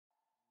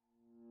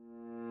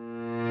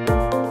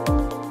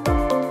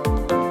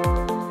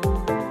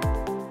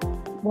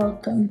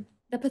Welcome.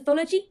 The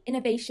Pathology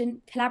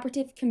Innovation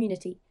Collaborative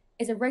Community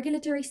is a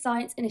regulatory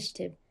science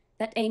initiative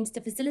that aims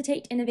to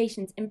facilitate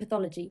innovations in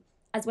pathology,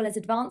 as well as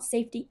advance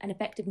safety and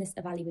effectiveness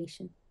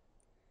evaluation.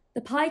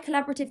 The PIcc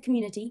Collaborative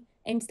Community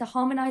aims to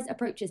harmonize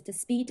approaches to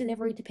speed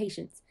delivery to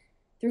patients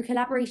through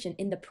collaboration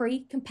in the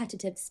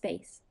pre-competitive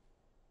space.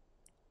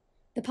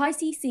 The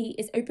PICC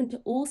is open to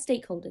all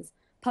stakeholders,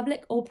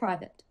 public or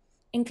private,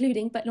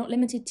 including but not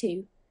limited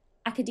to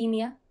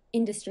academia,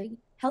 industry,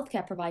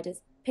 healthcare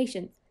providers,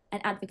 patients, and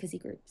advocacy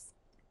groups.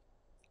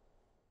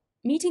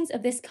 Meetings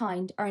of this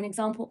kind are an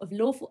example of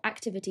lawful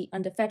activity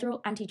under federal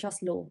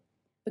antitrust law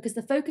because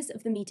the focus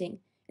of the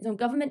meeting is on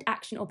government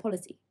action or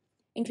policy,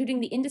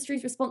 including the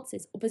industry's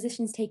responses or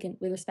positions taken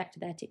with respect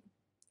thereto.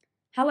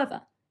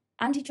 However,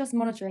 antitrust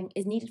monitoring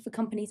is needed for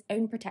companies'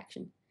 own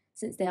protection,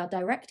 since they are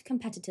direct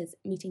competitors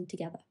meeting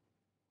together.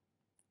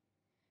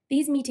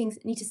 These meetings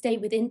need to stay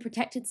within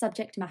protected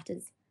subject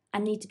matters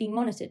and need to be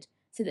monitored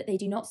so that they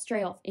do not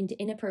stray off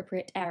into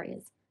inappropriate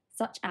areas,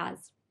 such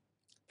as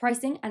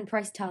pricing and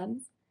price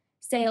terms,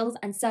 sales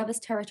and service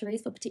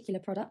territories for particular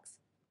products,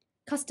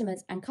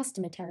 customers and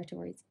customer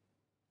territories,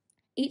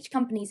 each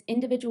company's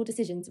individual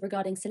decisions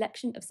regarding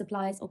selection of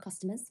suppliers or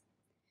customers,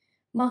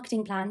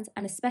 marketing plans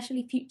and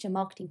especially future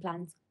marketing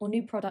plans or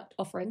new product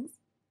offerings,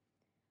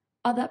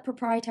 other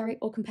proprietary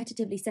or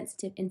competitively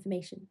sensitive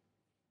information.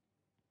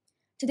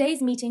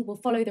 Today's meeting will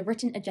follow the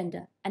written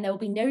agenda, and there will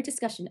be no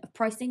discussion of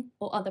pricing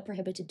or other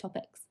prohibited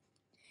topics.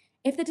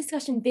 If the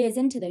discussion veers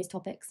into those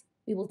topics,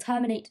 we will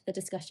terminate the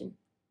discussion.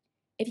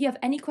 If you have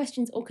any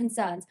questions or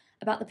concerns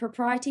about the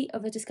propriety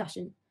of a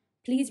discussion,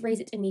 please raise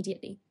it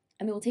immediately,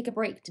 and we will take a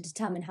break to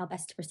determine how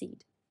best to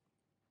proceed.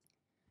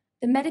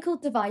 The Medical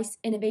Device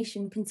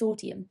Innovation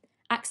Consortium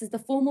acts as the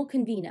formal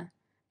convener,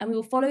 and we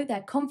will follow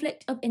their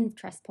conflict of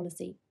interest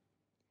policy.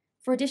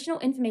 For additional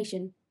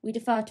information, we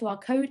defer to our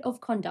Code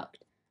of Conduct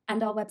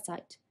and our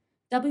website,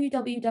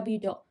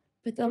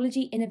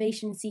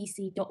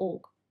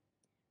 www.pathologyinnovationcc.org.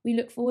 We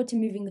look forward to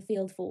moving the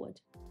field forward.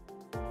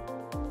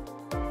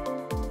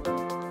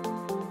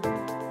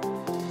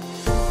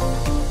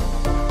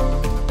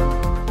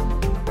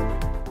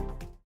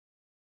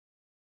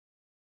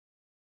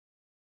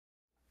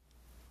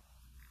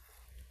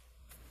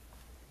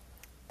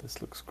 This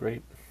looks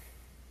great.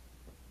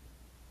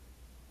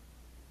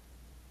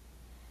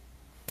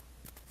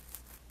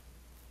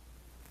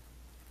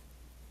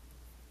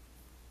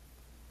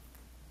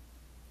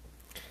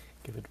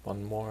 Give it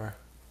one more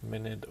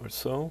minute or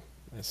so.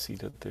 I see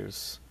that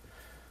there's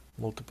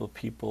multiple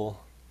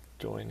people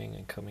joining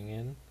and coming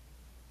in.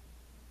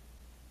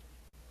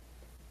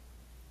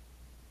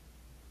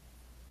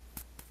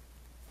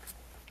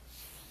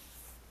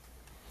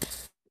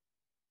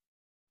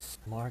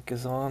 Mark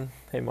is on.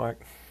 Hey, Mark.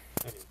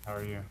 Hey, how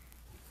are you?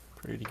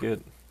 Pretty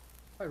good.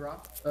 Hi,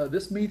 Rob.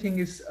 This meeting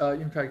is,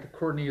 in fact,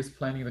 Courtney is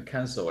planning to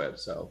cancel it,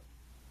 so.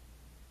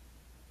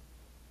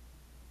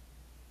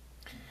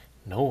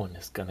 No one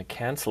is going to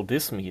cancel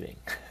this meeting.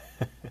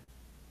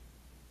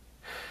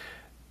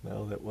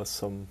 No, that was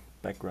some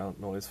background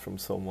noise from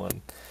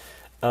someone.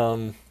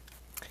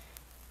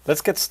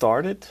 Let's get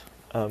started.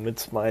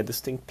 It's my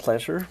distinct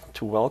pleasure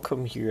to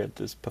welcome here at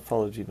this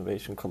Pathology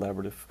Innovation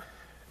Collaborative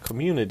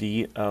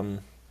community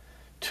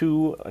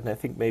two, and I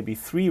think maybe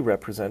three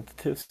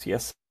representatives,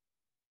 yes,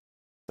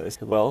 as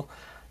well,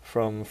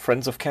 from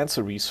Friends of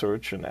Cancer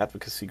Research, an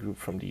advocacy group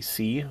from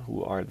DC,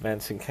 who are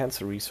advancing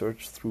cancer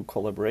research through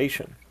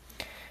collaboration.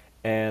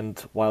 And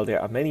while there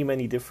are many,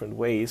 many different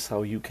ways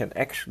how you can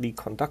actually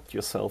conduct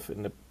yourself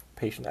in the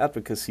patient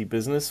advocacy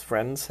business,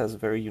 Friends has a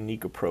very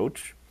unique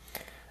approach,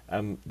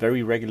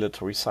 very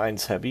regulatory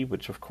science heavy,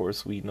 which of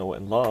course we know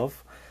and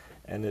love.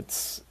 And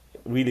it's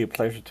really a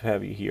pleasure to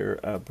have you here,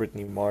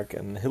 Brittany, Mark,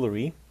 and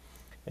Hillary.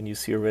 And you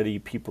see already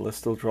people are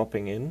still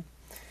dropping in.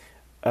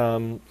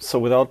 So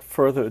without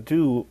further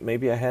ado,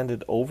 maybe I hand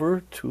it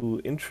over to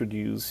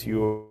introduce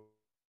your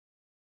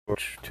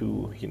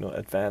to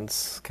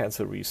advance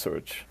cancer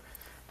research.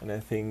 And I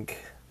think,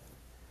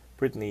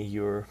 Brittany,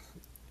 you're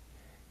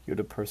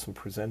the person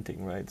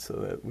presenting, right? So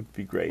that would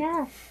be great.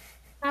 Yeah,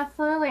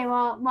 absolutely.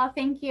 Well,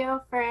 thank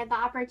you for the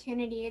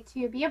opportunity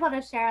to be able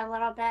to share a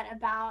little bit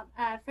about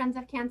Friends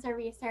of Cancer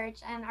Research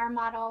and our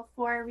model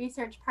for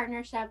research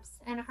partnerships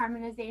and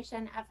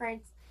harmonization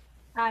efforts.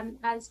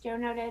 As Joe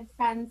noted,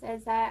 Friends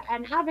is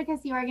an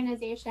advocacy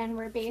organization.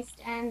 We're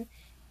based in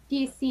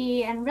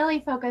DC and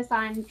really focus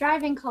on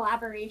driving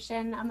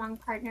collaboration among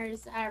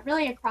partners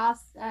really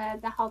across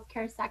the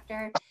healthcare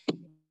sector,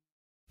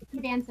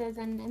 advances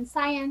in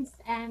science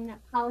and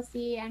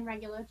policy and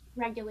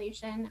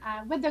regulation,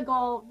 with the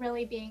goal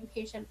really being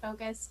patient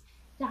focused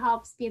to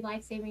help speed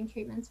life-saving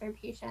treatments for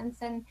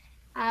patients. And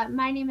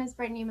my name is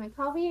Brittany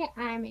McKelvey.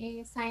 I'm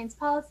a science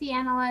policy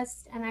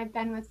analyst, and I've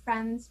been with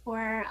Friends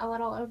for a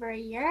little over a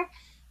year.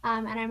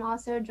 And I'm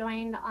also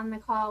joined on the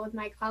call with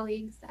my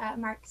colleagues,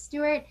 Mark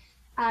Stewart,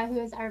 who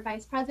is our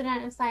Vice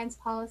President of Science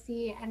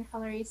Policy, and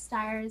Hillary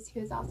Stiers,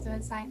 who is also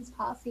a science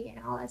policy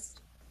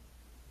analyst.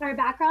 Our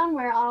background,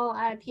 we're all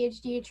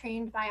PhD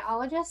trained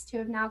biologists who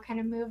have now kind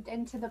of moved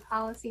into the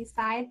policy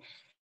side.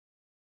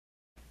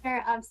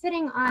 of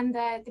sitting on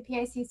the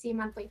PICC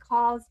monthly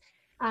calls,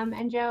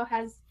 and Joe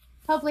has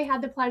hopefully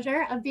had the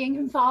pleasure of being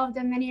involved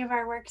in many of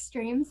our work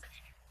streams,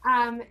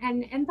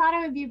 and thought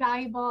it would be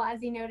valuable,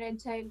 as he noted,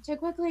 to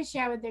quickly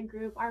share with the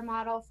group our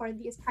model for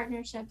these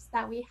partnerships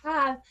that we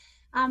have,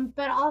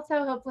 but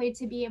also hopefully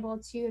to be able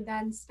to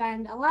then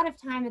spend a lot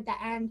of time at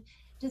the end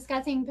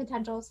discussing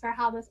potentials for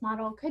how this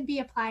model could be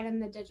applied in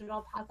the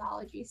digital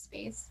pathology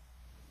space.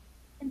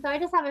 And so I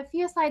just have a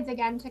few slides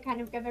again to kind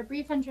of give a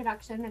brief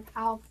introduction of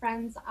how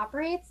Friends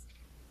operates.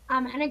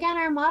 And again,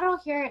 our model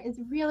here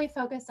is really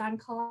focused on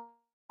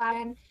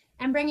collaboration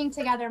and bringing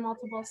together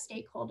multiple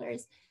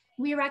stakeholders.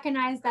 We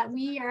recognize that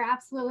we are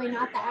absolutely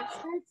not the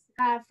experts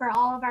for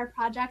all of our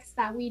projects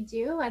that we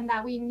do, and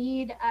that we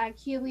need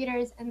key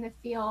leaders in the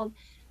field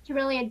to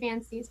really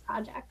advance these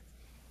projects.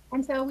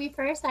 And so we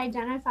first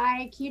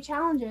identify key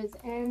challenges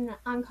in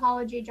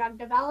oncology drug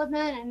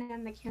development and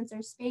in the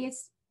cancer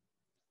space.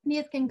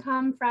 These can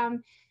come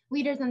from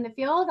leaders in the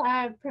field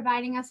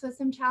providing us with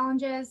some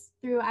challenges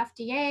through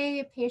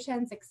FDA,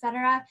 patients,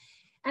 etc.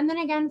 And then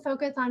again,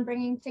 focus on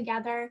bringing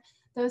together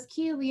those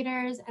key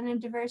leaders and a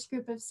diverse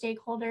group of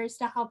stakeholders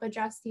to help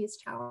address these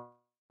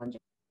challenges.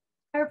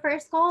 Our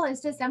first goal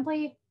is to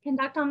simply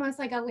conduct almost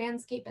like a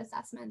landscape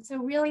assessment. So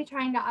really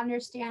trying to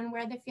understand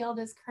where the field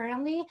is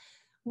currently,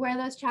 where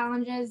those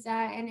challenges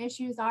and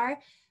issues are,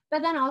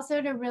 but then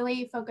also to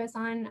really focus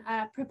on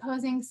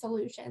proposing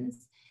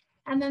solutions.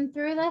 And then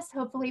through this,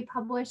 hopefully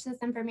publish this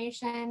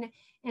information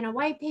in a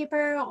white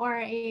paper or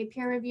a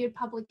peer-reviewed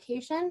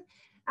publication.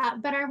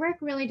 But our work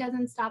really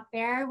doesn't stop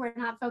there. We're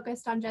not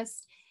focused on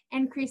just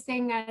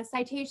increasing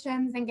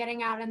citations and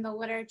getting out in the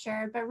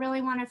literature, but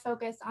really want to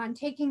focus on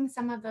taking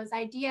some of those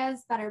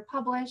ideas that are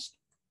published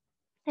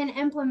and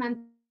implement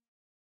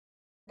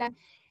them.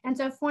 And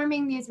so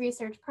forming these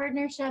research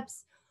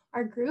partnerships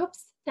or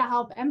groups to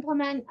help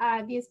implement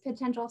these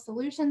potential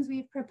solutions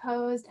we've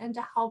proposed and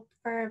to help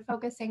for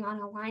focusing on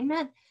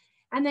alignment.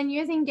 And then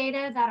using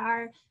data that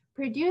are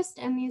produced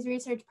in these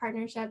research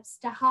partnerships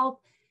to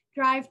help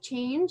drive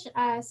change.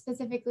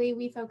 Specifically,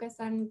 we focus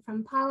on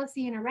from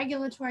policy and a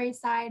regulatory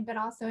side, but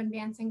also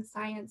advancing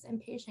science and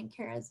patient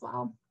care as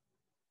well.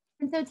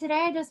 And so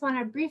today I just want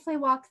to briefly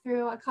walk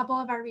through a couple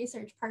of our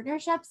research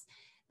partnerships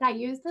that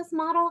use this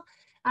model.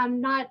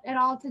 Not at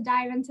all to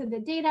dive into the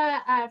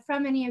data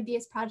from any of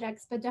these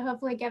projects, but to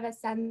hopefully give a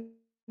sense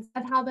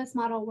of how this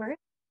model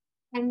works.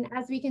 And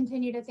as we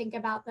continue to think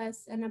about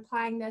this and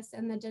applying this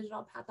in the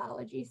digital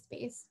pathology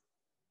space.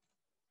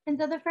 And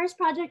so the first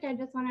project I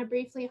just want to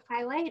briefly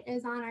highlight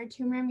is on our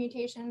tumor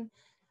mutation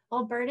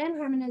burden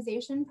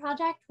harmonization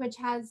project, which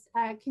has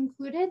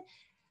concluded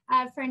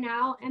for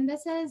now. And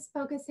this is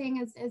focusing,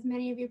 as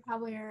many of you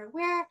probably are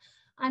aware,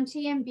 on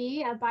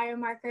TMB, a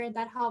biomarker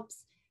that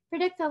helps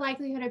predict the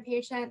likelihood a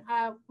patient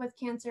with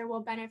cancer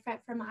will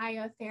benefit from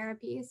IO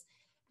therapies.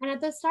 And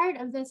at the start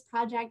of this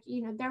project,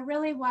 there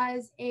really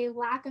was a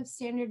lack of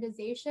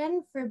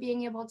standardization for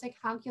being able to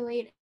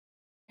calculate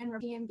and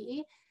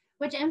TMB,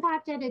 which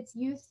impacted its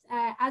use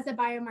as a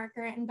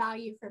biomarker and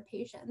value for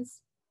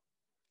patients.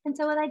 And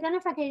so with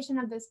identification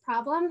of this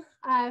problem,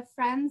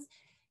 Friends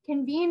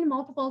convened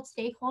multiple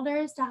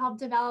stakeholders to help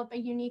develop a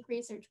unique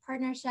research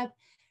partnership,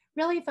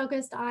 really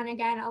focused on,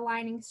 again,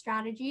 aligning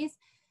strategies.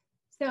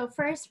 So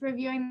first,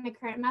 reviewing the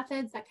current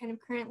methods, that kind of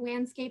current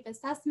landscape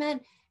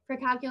assessment for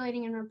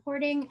calculating and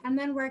reporting, and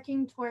then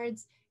working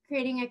towards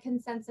creating a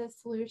consensus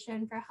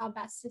solution for how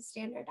best to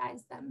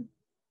standardize them.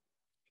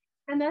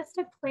 And this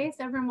took place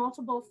over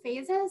multiple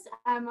phases.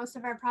 Most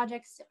of our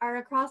projects are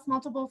across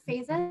multiple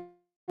phases.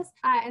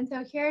 And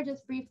so here,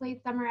 just briefly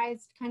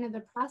summarized kind of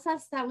the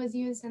process that was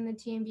used in the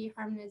TMB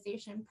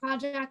harmonization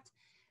project.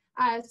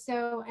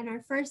 So in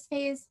our first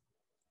phase,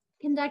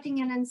 conducting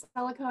an in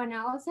silico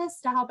analysis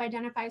to help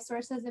identify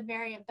sources of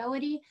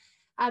variability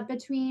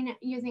between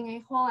using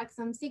a whole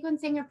exome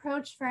sequencing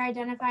approach for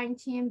identifying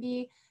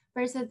TMB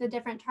versus the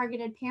different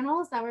targeted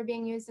panels that were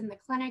being used in the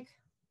clinic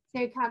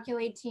to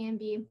calculate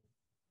TMB.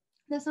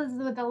 This was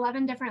with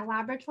 11 different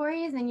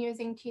laboratories and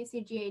using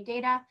TCGA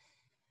data.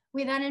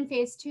 We then in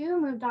phase 2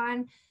 moved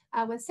on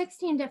with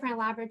 16 different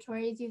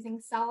laboratories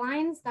using cell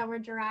lines that were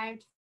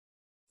derived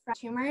from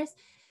tumors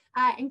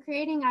and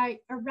creating a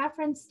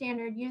reference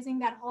standard using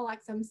that whole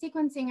exome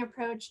sequencing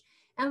approach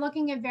and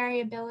looking at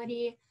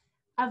variability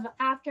of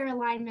after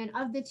alignment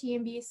of the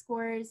TMB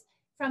scores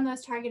from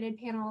those targeted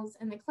panels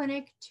in the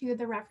clinic to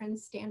the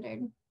reference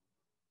standard.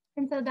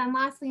 And so then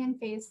lastly in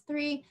phase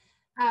 3,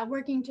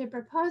 working to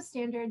propose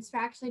standards for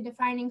actually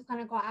defining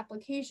clinical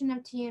application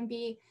of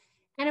TMB,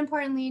 and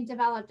importantly,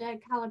 developed a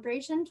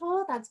calibration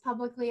tool that's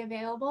publicly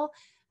available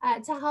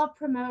to help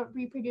promote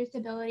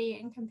reproducibility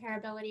and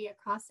comparability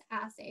across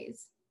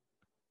assays.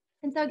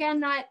 And so again,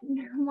 not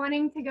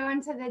wanting to go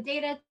into the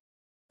data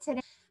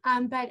today,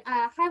 but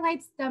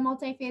highlights the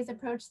multi-phase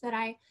approach that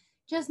I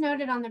just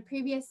noted on the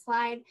previous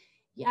slide,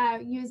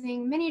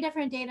 using many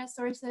different data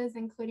sources,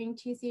 including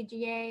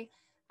TCGA,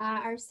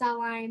 our cell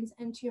lines,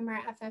 and tumor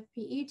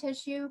FFPE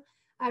tissue,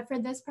 For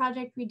this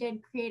project, we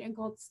did create a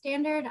gold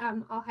standard.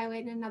 I'll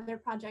highlight another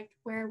project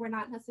where we're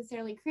not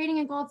necessarily creating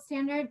a gold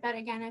standard, but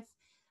again, if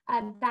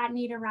that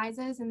need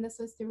arises, and this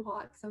was through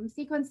whole exome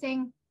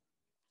sequencing,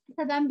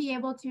 to then be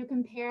able to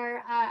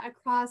compare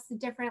across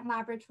different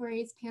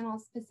laboratories,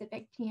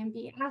 panel-specific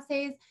TMB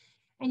assays.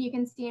 And you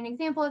can see an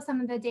example of some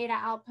of the data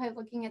output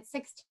looking at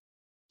 16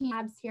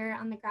 labs here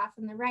on the graph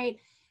on the right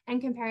in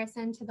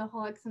comparison to the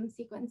whole exome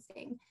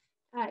sequencing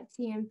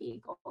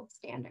TMB gold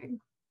standard.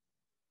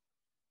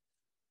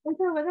 And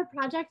so with a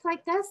project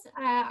like this,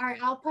 our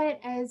output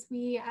is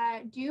we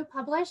do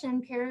publish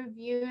in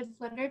peer-reviewed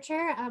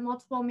literature,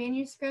 multiple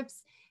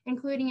manuscripts,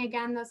 including,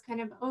 again, those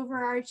kind of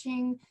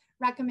overarching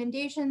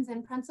recommendations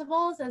and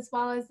principles, as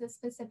well as the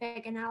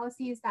specific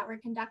analyses that were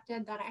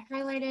conducted that I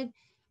highlighted,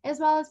 as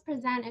well as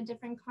present at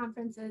different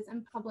conferences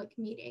and public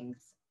meetings.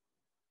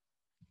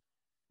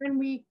 And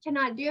we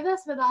cannot do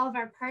this with all of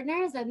our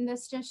partners, and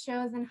this just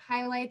shows and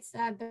highlights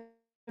the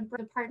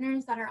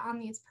partners that are on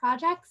these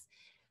projects.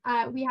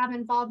 We have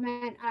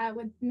involvement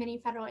with many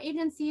federal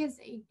agencies.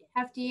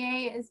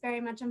 FDA is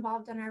very much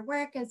involved in our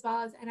work, as well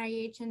as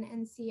NIH and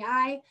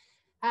NCI.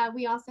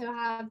 We also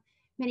have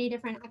many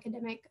different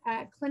academic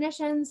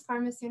clinicians,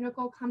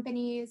 pharmaceutical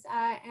companies,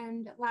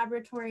 and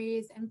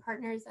laboratories and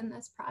partners in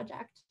this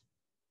project.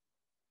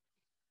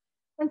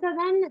 And so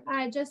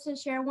then just to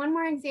share one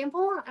more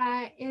example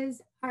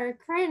is our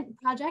current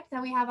project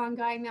that we have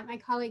ongoing that my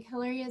colleague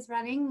Hillary is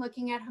running,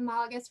 looking at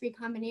homologous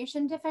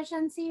recombination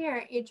deficiency,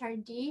 or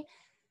HRD,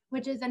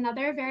 which is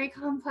another very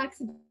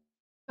complex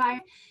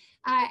biomarker.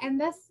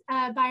 And this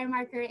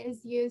biomarker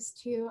is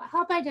used to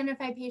help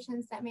identify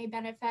patients that may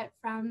benefit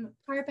from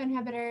PARP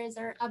inhibitors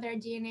or other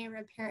DNA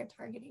repair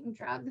targeting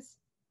drugs.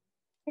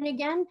 And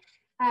again,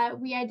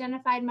 we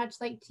identified, much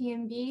like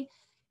TMB,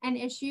 an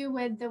issue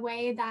with the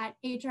way that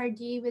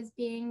HRD was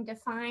being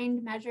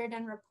defined, measured,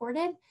 and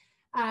reported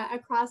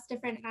across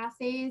different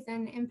assays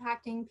and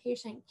impacting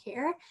patient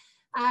care.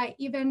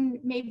 Even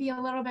maybe a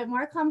little bit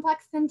more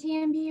complex than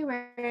TMB,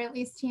 where at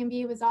least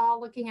TMB was all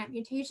looking at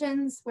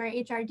mutations, where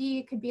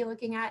HRD could be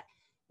looking at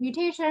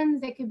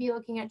mutations, it could be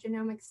looking at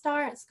genomic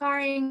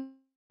scarring,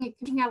 it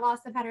could be looking at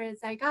loss of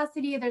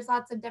heterozygosity. There's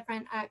lots of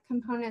different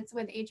components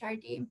with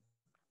HRD.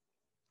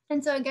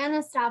 And so again,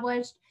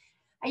 established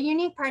a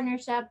unique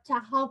partnership to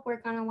help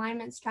work on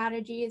alignment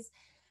strategies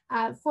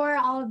for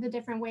all of the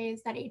different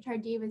ways that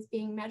HRD was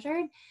being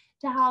measured,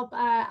 to help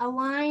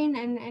align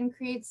and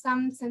create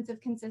some sense of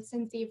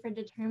consistency for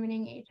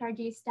determining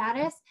HRD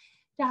status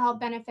to help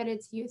benefit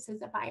its use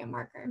as a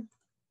biomarker.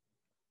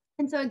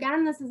 And so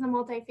again, this is a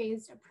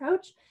multi-phased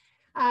approach.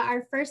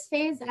 Our first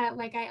phase,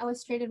 like I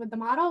illustrated with the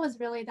model, was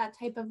really that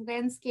type of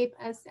landscape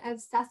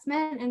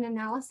assessment and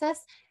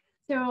analysis.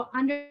 So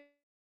under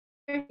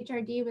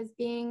HRD was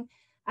being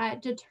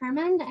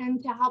determined,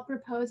 and to help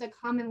propose a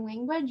common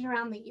language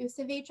around the use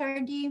of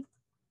HRD.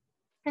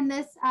 And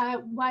this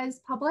was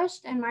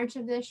published in March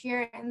of this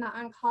year in The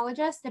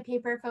Oncologist, a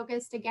paper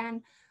focused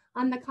again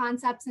on the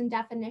concepts and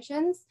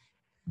definitions,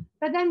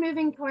 but then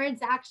moving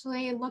towards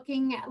actually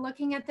looking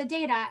at the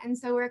data. And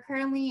so we're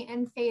currently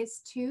in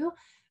phase 2,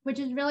 which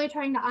is really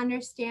trying to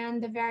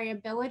understand the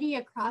variability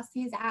across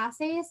these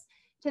assays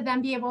to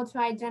then be able to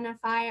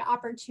identify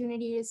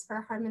opportunities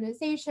for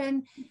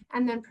harmonization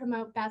and then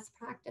promote best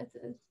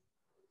practices.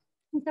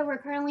 And so we're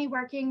currently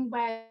working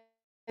with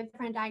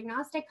different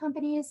diagnostic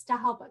companies to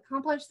help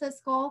accomplish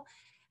this goal.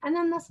 And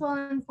then this will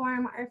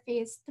inform our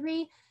phase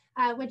 3,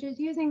 which is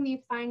using these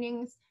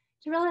findings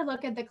to really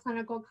look at the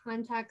clinical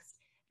context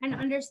and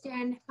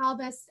understand how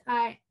this,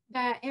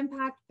 the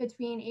impact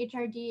between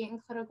HRD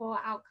and clinical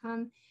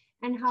outcome,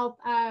 and help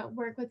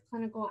work with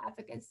clinical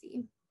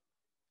efficacy.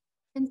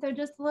 And so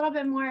just a little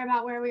bit more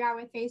about where we are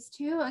with phase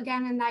 2,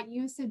 again, in that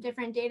use of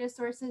different data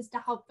sources to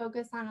help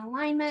focus on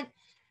alignment.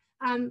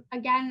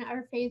 Again,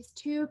 our phase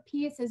 2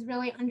 piece is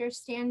really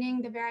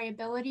understanding the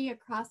variability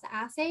across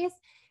assays.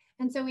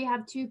 And so we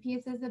have 2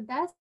 pieces of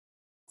this.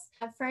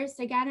 First,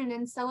 again, an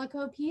in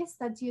silico piece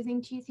that's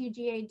using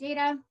TCGA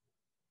data.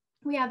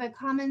 We have a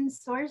common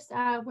source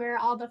where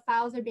all the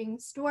files are being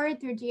stored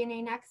through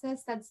DNA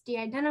Nexus that's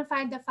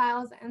de-identified the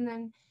files and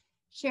then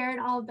shared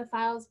all of the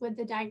files with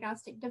the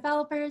diagnostic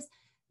developers.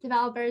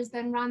 Developers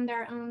then run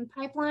their own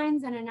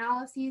pipelines and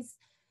analyses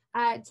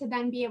to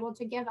then be able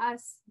to give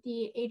us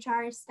the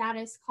HR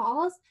status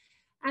calls.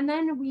 And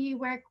then we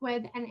work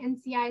with an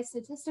NCI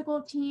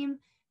statistical team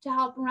to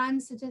help run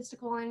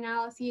statistical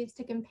analyses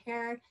to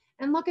compare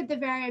and look at the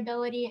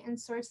variability and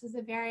sources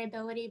of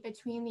variability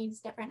between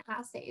these different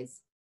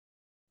assays.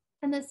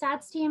 And the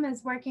stats team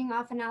is working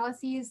off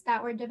analyses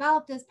that were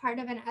developed as part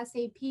of an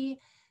SAP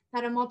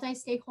that a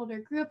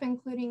multi-stakeholder group,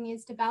 including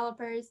these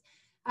developers,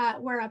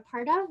 were a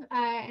part of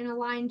and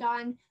aligned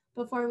on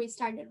before we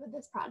started with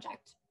this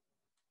project.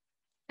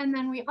 And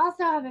then we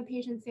also have a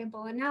patient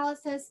sample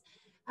analysis,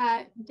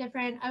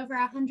 over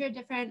 100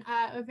 different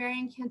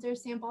ovarian cancer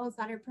samples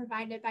that are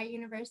provided by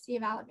University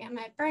of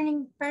Alabama at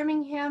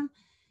Birmingham.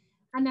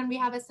 And then we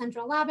have a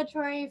central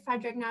laboratory,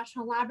 Frederick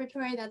National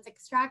Laboratory, that's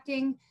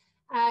extracting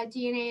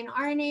DNA and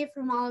RNA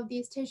from all of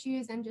these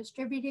tissues and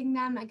distributing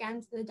them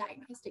again to the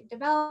diagnostic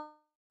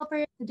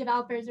developers. The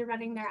developers are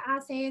running their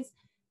assays,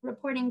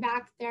 reporting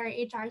back their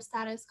HR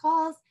status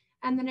calls,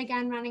 and then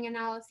again running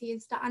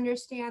analyses to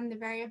understand the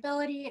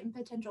variability and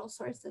potential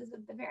sources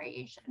of the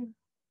variation.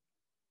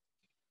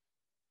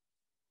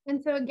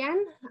 And so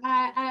again,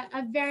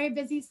 a very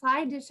busy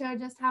slide to show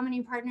just how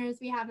many partners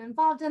we have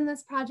involved in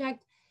this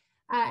project.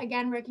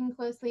 Again, working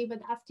closely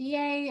with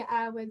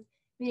FDA, with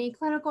many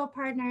clinical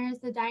partners,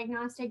 the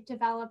diagnostic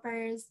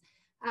developers.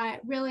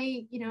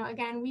 Really,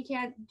 again, we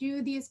can't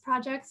do these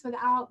projects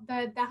without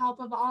the help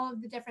of all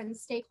of the different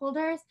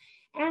stakeholders,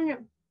 and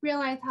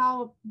realize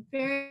how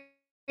very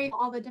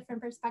all the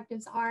different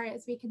perspectives are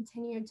as we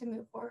continue to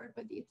move forward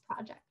with these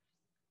projects.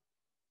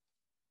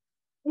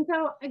 And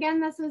so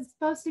again, this was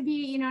supposed to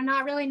be,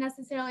 not really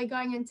necessarily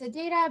going into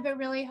data, but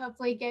really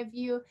hopefully give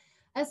you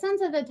a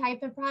sense of the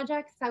type of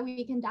projects that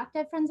we conduct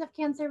at Friends of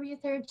Cancer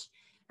Research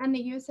and the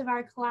use of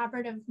our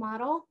collaborative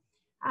model.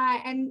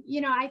 And,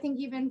 I think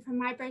even from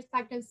my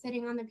perspective,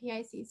 sitting on the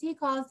PICC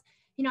calls,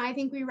 I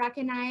think we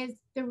recognize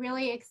the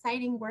really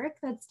exciting work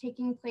that's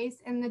taking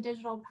place in the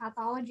digital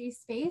pathology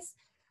space,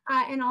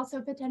 and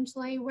also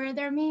potentially where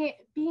there may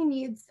be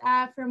needs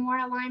for more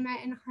alignment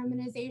and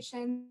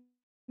harmonization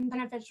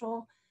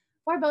beneficial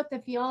for both the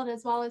field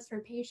as well as for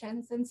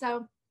patients. And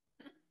so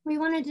we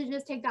wanted to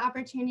just take the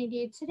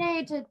opportunity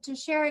today to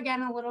share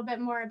again a little bit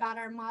more about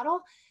our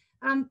model,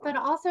 but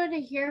also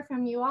to hear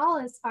from you all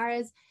as far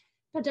as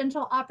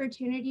potential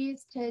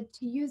opportunities to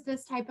use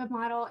this type of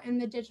model in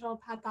the digital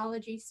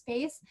pathology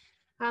space.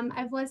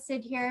 I've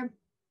listed here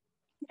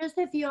just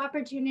a few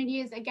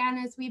opportunities, again,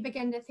 as we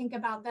begin to think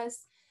about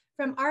this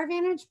from our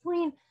vantage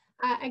point.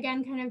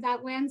 Again, kind of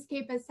that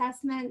landscape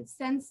assessment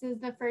sense is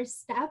the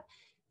first step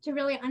to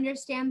really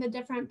understand the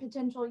different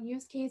potential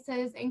use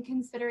cases and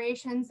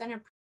considerations and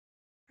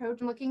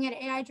approach looking at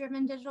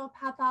AI-driven digital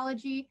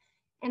pathology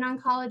and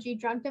oncology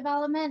drug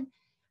development,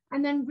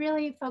 and then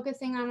really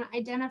focusing on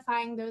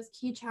identifying those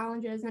key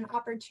challenges and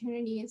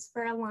opportunities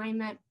for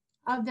alignment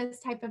of this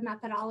type of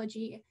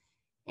methodology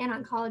in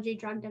oncology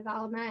drug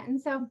development.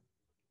 And so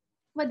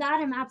with that,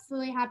 I'm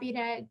absolutely happy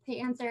to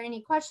answer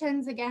any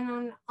questions,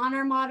 again, on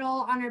our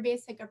model, on our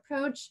basic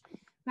approach.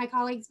 My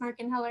colleagues, Mark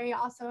and Hillary,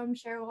 also, I'm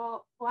sure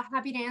will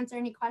happy to answer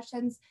any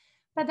questions,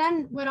 but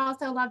then would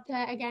also love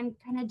to, again,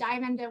 kind of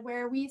dive into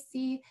where we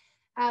see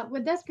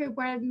with this group,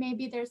 where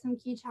maybe there's some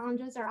key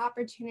challenges or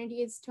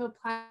opportunities to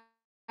apply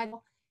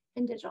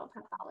in digital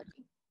pathology.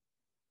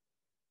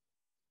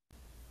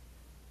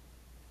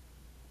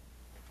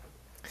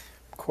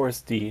 Of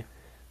course, the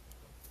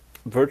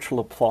virtual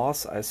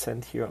applause I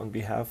sent here on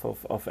behalf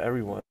of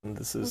everyone.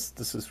 This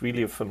is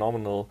really a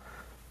phenomenal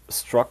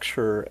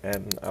structure,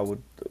 and I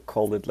would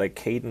call it like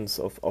cadence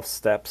of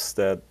steps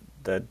that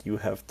you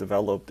have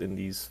developed in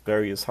these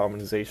various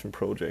harmonization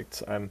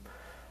projects.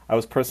 I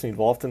was personally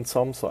involved in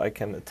some, so I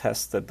can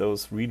attest that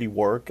those really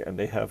work, and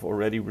they have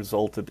already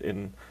resulted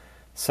in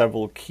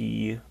several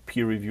key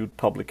peer-reviewed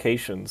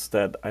publications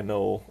that I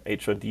know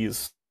HRD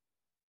is.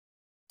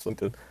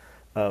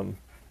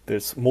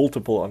 There's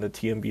multiple on the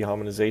TMB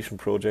harmonization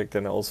project,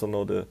 and I also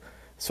know the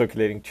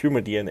circulating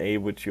tumor DNA,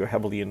 which you're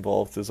heavily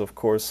involved, is of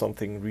course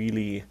something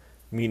really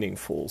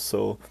meaningful.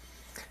 So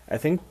I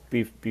think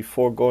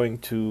before going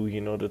to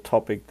the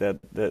topic that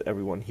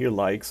everyone here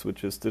likes,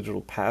 which is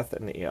digital path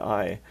and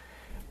AI,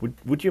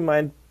 would you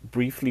mind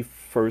briefly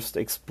first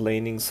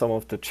explaining some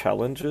of the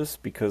challenges?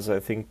 Because I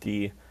think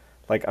the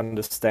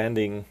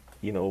understanding,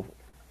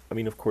 I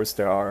mean, of course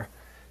there are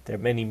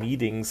many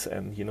meetings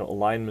and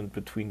alignment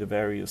between the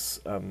various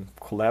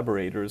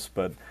collaborators,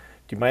 but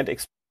do you mind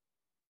explaining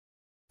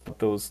what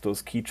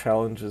those key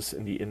challenges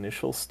in the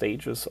initial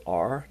stages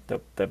are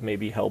that may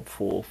be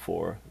helpful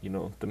for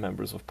the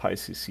members of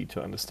PICC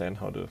to understand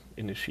how to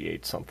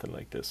initiate something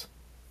like this?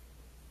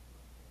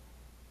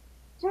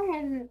 Sure,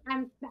 and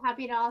I'm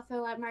happy to also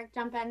let Mark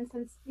jump in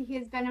since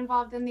he's been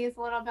involved in these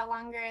a little bit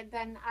longer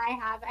than I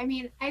have. I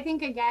mean, I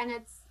think again,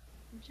 it's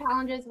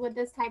challenges with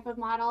this type of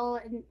model,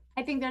 and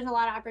I think there's a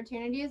lot of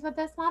opportunities with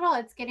this model.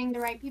 It's getting the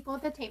right people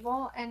at the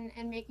table and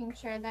making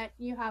sure that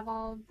you have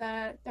all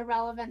the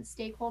relevant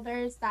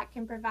stakeholders that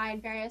can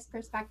provide various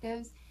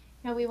perspectives.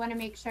 We want to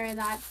make sure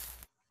that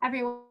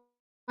everyone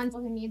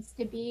who needs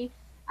to be,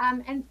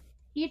 and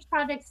each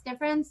project's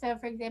different. So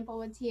for example,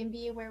 with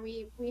TMB, where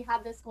we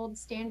have this gold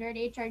standard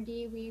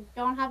HRD, we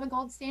don't have a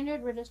gold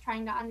standard. We're just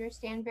trying to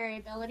understand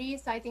variability.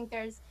 So I think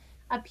there's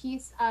a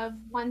piece of,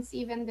 once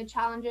even the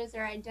challenges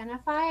are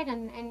identified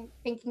and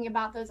thinking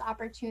about those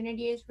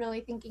opportunities,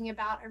 really thinking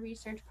about a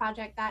research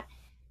project that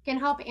can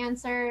help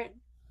answer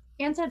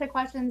the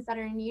questions that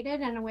are needed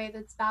in a way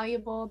that's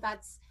valuable,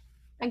 that's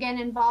again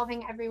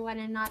involving everyone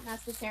and not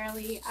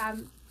necessarily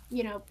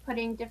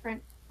putting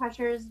different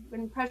pressures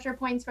and pressure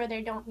points where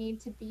there don't need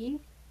to be.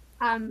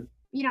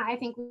 I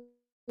think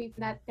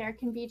that there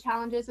can be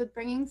challenges with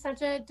bringing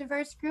such a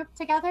diverse group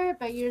together,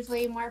 but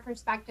usually more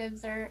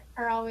perspectives are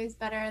always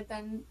better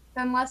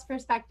than less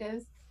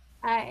perspectives.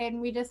 And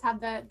we just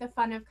have the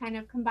fun of kind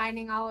of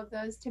combining all of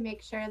those to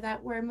make sure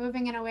that we're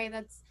moving in a way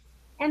that's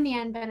in the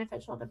end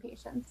beneficial to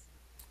patients.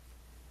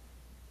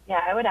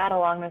 Yeah, I would add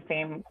along the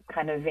same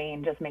kind of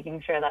vein, just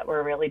making sure that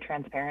we're really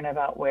transparent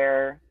about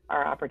where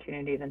our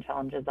opportunities and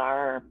challenges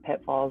are, or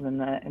pitfalls in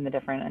the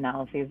different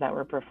analyses that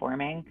we're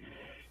performing.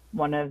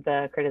 One of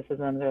the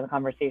criticisms or the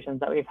conversations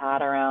that we've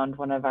had around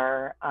one of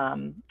our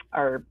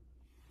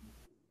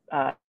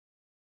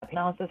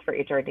analysis for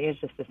HRD is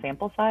just the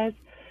sample size.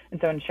 And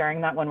so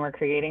ensuring that when we're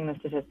creating the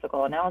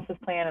statistical analysis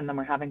plan and then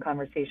we're having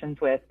conversations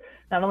with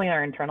not only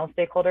our internal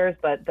stakeholders,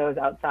 but those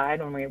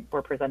outside when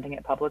we're presenting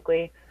it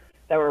publicly,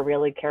 that we're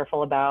really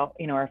careful about,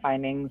 our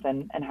findings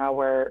and how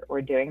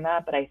we're doing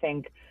that. But I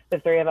think the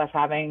three of us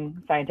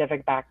having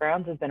scientific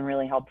backgrounds has been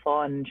really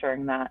helpful in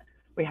ensuring that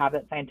we have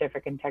that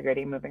scientific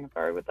integrity moving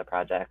forward with the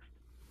projects.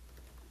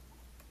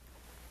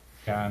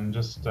 Yeah, and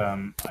just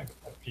a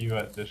few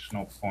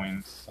additional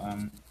points.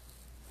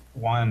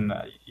 One,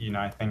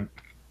 I think,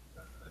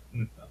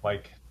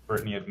 like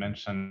Brittany had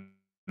mentioned,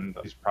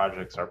 these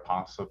projects are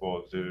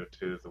possible due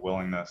to the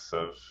willingness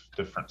of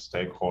different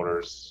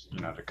stakeholders,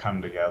 to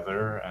come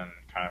together in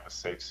kind of a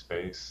safe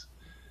space.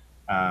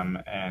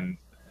 And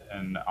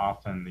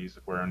often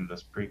we're in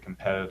this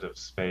pre-competitive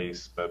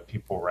space, but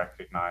people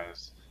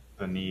recognize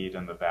the need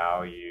and the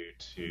value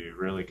to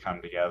really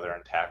come together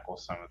and tackle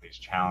some of these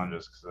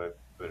challenges, because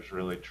there's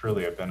really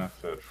truly a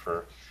benefit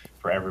for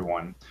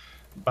everyone.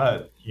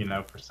 But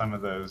for some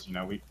of those,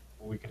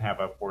 we can have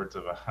upwards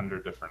of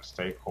 100 different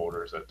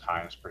stakeholders at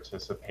times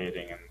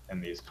participating in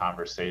these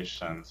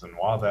conversations. And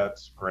while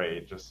that's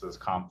great, just as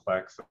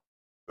complex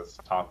as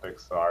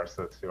topics are,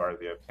 so too are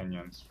the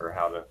opinions for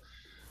how to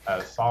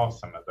solve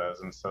some of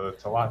those. And so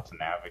it's a lot to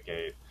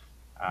navigate,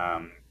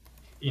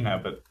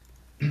 but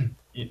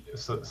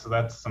so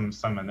that's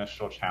some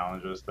initial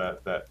challenges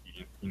that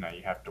you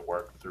have to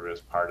work through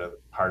as part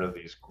of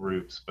these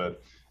groups. But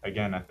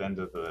again, at the end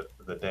of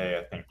the day,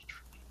 I think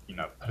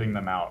putting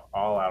them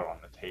all out on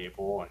the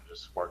table and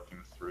just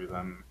working through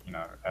them,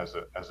 as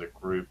a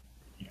group,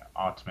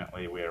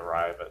 ultimately we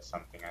arrive at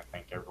something I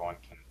think everyone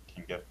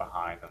can get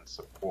behind and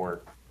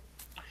support.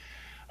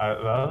 The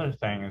other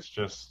thing is,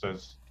 just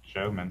as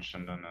Joe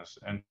mentioned in this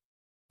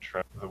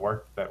intro, the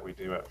work that we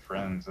do at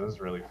Friends is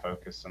really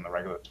focused in the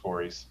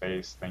regulatory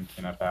space,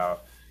 thinking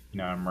about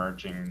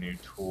emerging new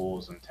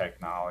tools and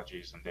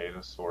technologies and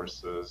data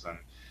sources, and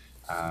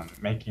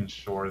making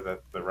sure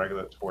that the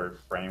regulatory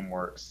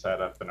framework's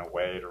set up in a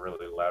way to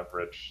really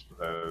leverage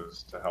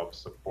those to help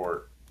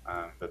support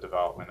the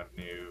development of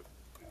new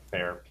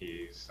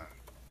therapies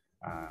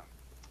and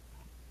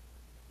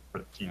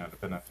to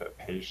benefit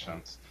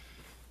patients.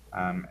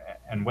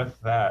 And with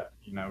that,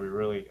 we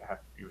really have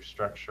to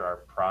structure our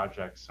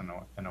projects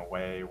in a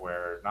way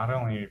where not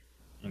only,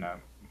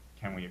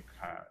 can we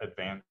kind of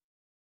advance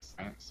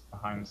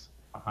science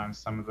behind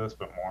some of this,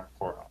 but more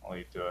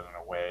importantly, do it in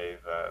a way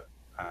that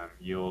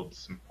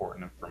yields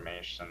important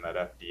information that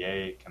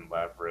FDA can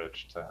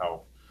leverage to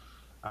help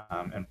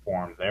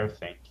inform their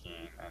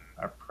thinking and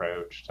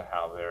approach to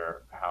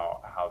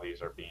how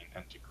these are being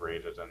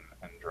integrated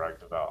in drug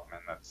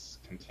development. That's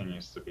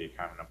continues to be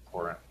kind of an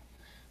important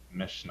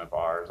mission of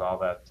ours. All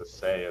that to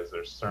say is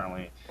there's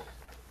certainly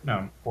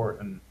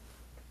important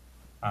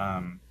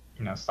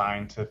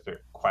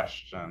scientific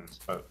questions,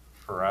 but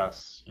for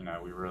us,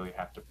 we really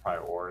have to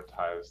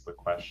prioritize the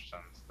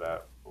questions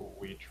that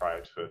we try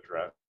to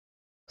address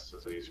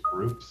as these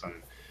groups, and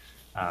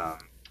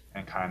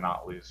kind of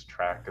not lose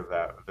track of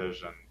that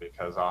vision,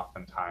 because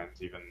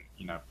oftentimes even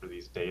for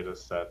these data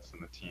sets in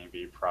the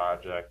TMB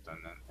project and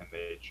in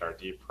the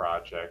HRD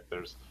project,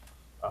 there's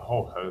a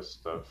whole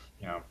host of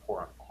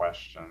important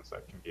questions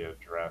that can be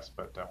addressed,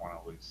 but don't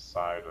want to lose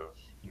sight of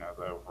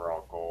the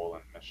overall goal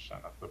and mission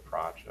of the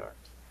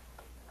project.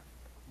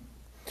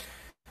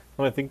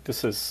 Well, I think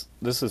this is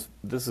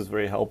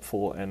very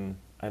helpful, and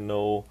I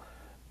know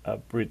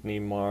Brittany,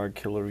 Mark,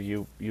 Hillary,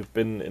 you've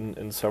been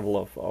in several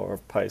of our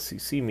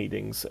PIcc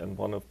meetings, and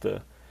one of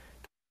the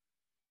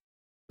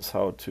is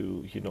how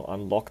to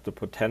unlock the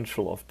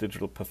potential of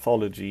digital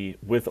pathology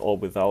with or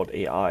without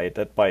AI.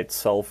 That by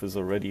itself is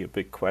already a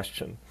big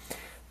question.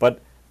 But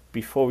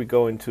before we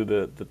go into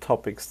the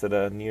topics that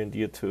are near and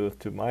dear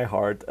to my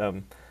heart,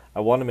 I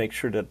want to make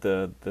sure that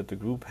the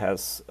group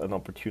has an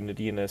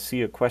opportunity. And I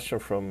see a question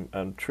from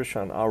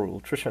Trisha and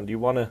Arul. Trisha, do you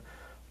want to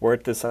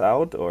word this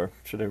out, or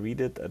should I read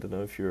it? I don't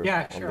know if you're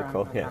on sure, the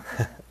call.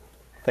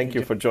 Thank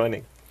you for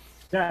joining.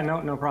 Yeah,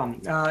 no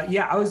problem.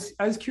 I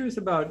was curious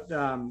about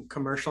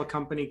commercial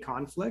company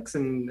conflicts,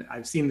 and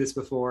I've seen this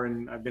before,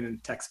 and I've been in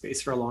tech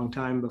space for a long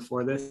time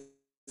before this,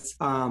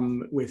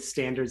 with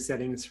standard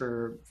settings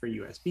for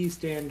USB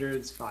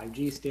standards,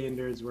 5G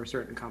standards, where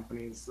certain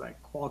companies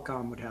like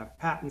Qualcomm would have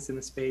patents in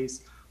the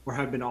space or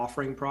have been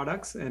offering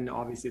products, and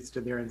obviously it's to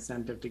their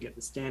incentive to get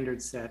the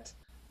standard set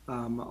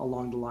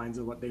along the lines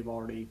of what they've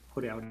already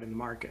put out in the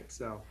market.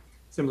 So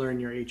similar in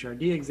your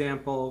HRD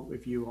example,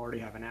 if you already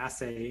have an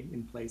assay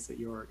in place that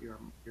you're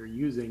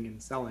using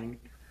and selling,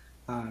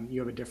 you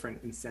have a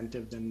different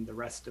incentive than the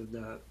rest of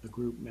the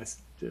group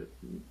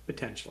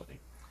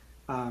potentially.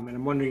 And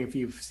I'm wondering if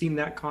you've seen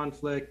that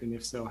conflict, and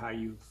if so, how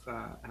you've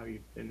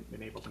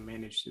been able to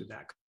manage through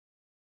that.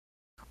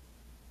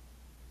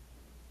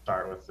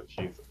 Start with a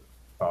few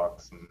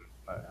thoughts, and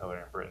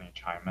Hillary and Brittany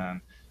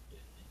chime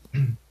in.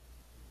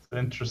 It's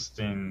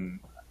interesting.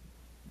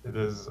 It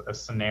is a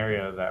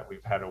scenario that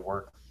we've had to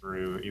work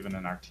through even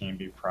in our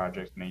TMB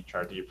project and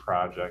HRD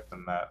project,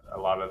 and that a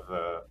lot of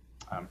the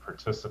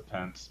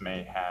participants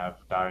may have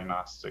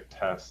diagnostic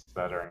tests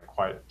that are in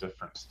quite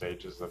different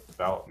stages of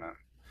development.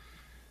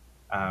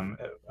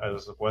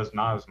 It was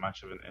not as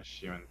much of an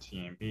issue in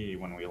TMB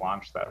when we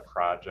launched that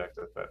project.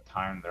 At that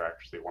time, there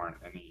actually weren't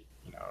any,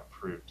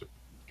 approved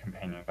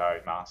companion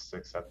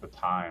diagnostics at the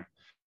time,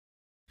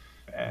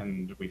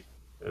 and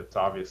it's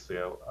obviously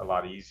a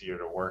lot easier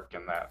to work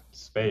in that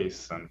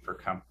space and for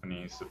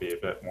companies to be a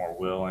bit more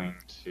willing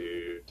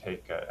to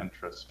take an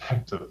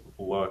introspective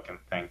look and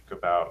think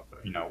about,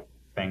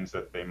 things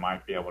that they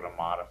might be able to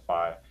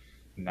modify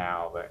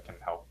now that can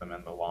help them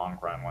in the long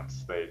run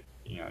once they,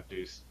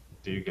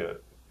 do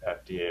get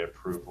FDA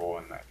approval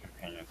and that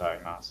companion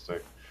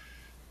diagnostic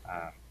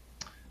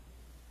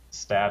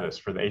status.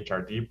 For the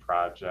HRD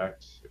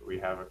project, we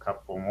have a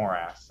couple more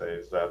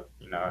assays that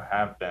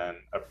have been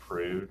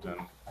approved and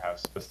have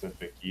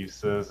specific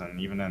uses, and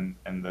even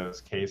in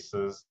those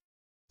cases,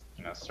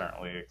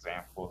 certainly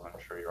examples I'm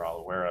sure you're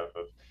all aware of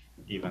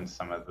even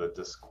some of the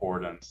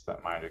discordance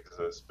that might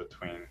exist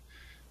between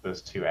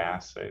those two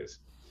assays.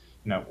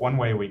 One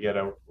way we get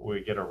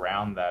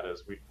around that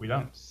is we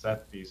don't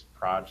set these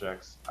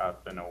projects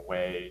up in a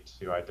way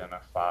to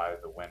identify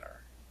the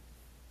winner.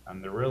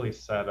 They're really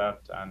set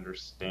up to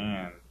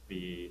understand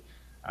the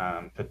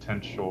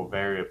potential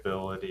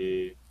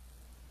variability,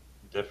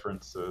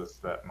 differences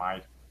that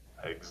might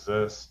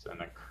exist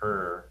and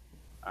occur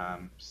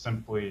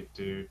simply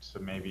due to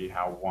maybe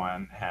how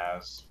one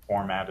has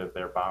formatted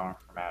their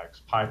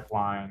bioinformatics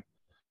pipeline,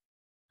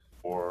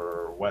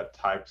 or what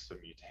types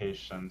of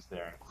mutations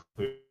they're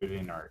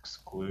including or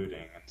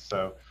excluding. And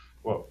so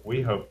what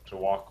we hope to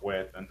walk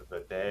away at the end of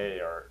the day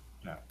are,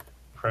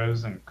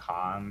 pros and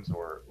cons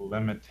or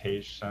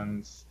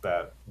limitations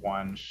that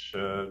one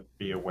should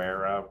be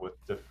aware of with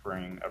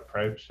differing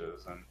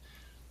approaches. And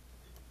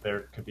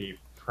there could be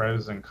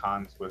pros and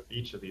cons with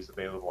each of these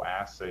available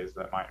assays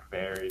that might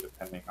vary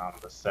depending on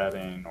the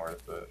setting or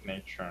the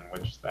nature in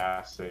which the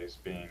assay is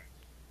being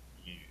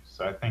used.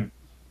 So I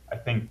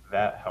think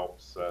that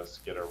helps us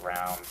get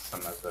around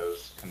some of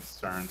those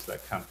concerns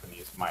that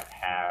companies might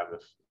have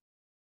if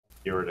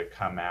you were to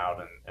come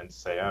out and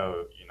say,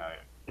 oh,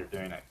 you're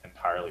doing it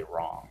entirely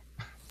wrong.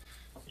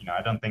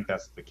 I don't think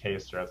that's the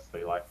case, or else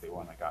they likely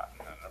wouldn't have gotten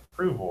an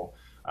approval,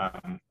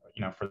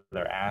 for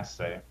their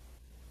assay.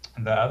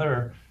 And the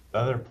other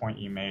point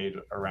you made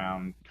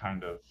around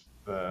kind of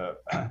the,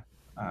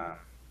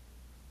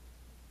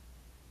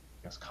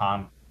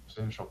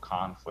 potential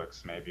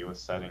conflicts maybe with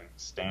setting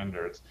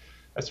standards,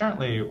 I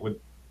certainly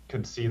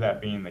could see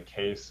that being the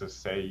case if,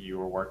 say, you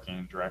were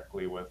working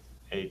directly with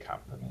a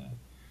company.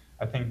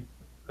 I think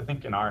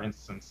in our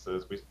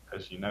instances, we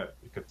could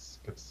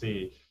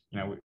see,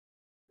 we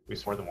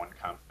more than one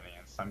company.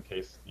 In some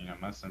cases,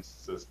 most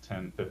instances,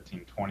 10,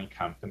 15, 20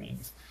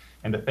 companies.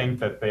 And to think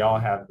that they all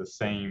have the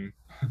same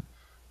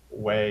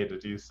way to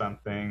do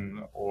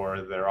something,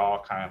 or they're all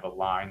kind of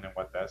aligned in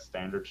what that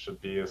standard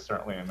should be, is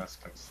certainly a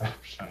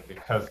misconception,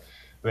 because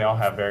they all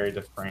have very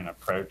differing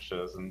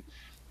approaches.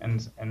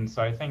 And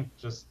so I think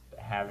just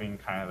having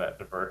kind of that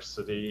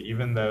diversity,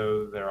 even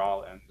though they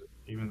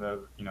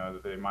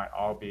might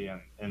all be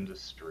in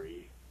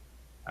industry,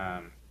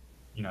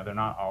 they're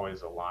not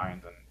always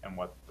aligned in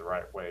what the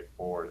right way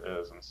forward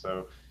is. And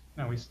so,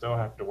 we still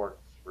have to work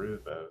through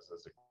those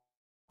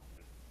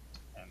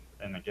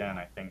and again,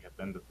 I think at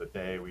the end of the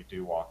day, we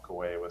do walk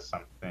away with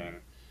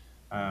something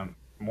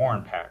more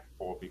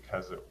impactful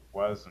because it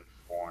was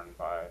informed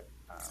by,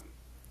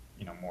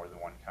 more than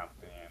one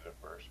company and a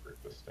diverse group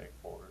of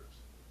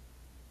stakeholders.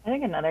 I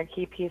think another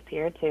key piece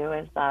here too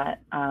is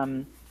that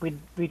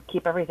we'd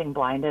keep everything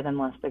blinded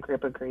unless the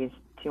group agrees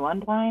to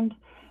unblind.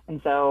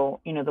 And so,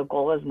 the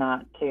goal is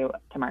not to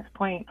Mark's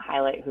point,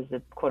 highlight who's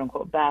the quote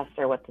unquote best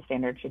or what the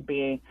standard should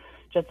be,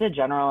 just a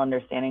general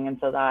understanding. And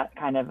so that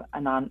kind of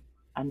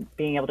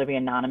being able to be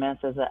anonymous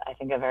is, I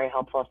think, a very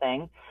helpful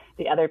thing.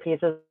 The other piece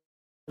is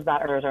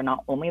that others are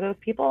not only those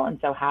people. And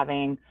so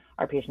having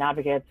our patient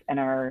advocates and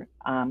our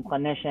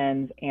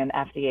clinicians and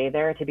FDA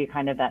there to be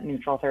kind of that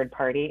neutral third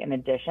party in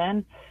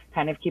addition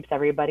kind of keeps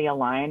everybody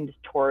aligned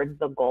towards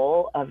the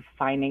goal of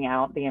finding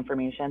out the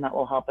information that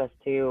will help us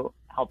to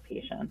help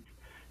patients.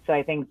 So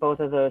I think both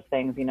of those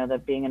things,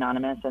 that being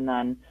anonymous and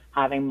then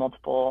having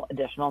multiple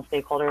additional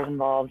stakeholders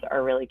involved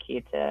are really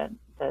key to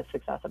the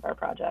success of our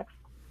projects.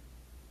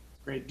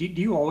 Great. Do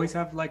you always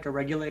have like a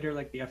regulator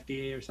like the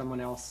FDA or someone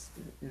else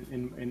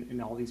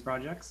in all these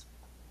projects?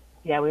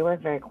 Yeah, we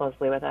work very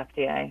closely with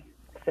FDA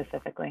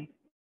specifically.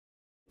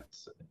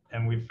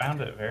 And we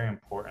found it very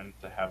important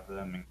to have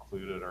them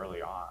included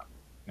early on.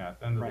 At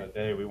the end of the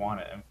day, we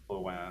want to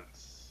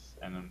influence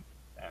and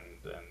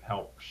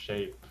help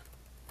shape,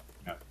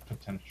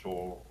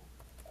 potential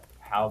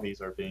how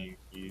these are being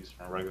used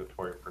from a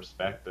regulatory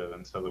perspective.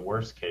 And so the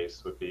worst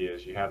case would be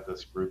is you have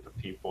this group of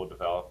people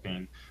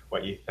developing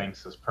what you think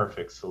is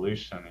perfect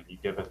solution, and you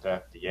give it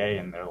to FDA,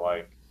 and they're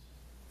like,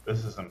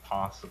 this is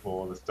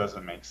impossible. This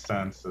doesn't make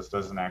sense. This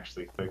doesn't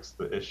actually fix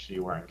the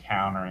issue we're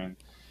encountering.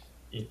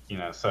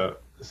 So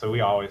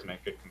we always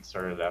make a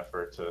concerted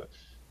effort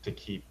to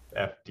keep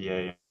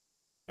FDA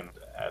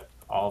at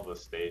all the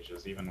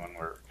stages, even when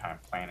we're kind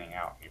of planning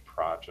out new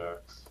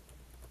projects.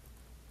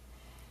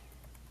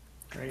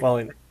 Great. Well,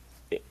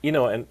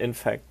 and in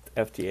fact,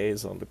 FDA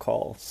is on the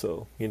call,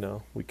 so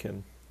we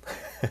can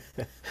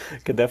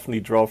can definitely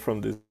draw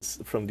from these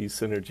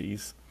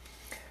synergies.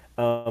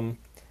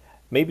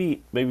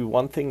 Maybe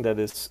one thing that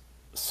is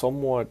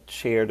somewhat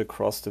shared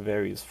across the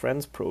various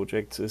Friends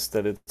projects is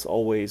that it's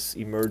always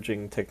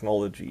emerging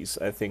technologies,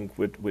 I think,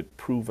 with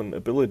proven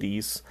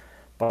abilities,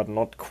 but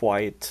not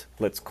quite,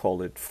 let's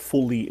call it,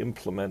 fully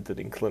implemented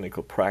in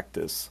clinical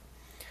practice.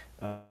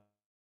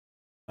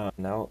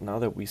 Now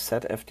that we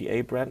said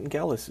FDA, Brandon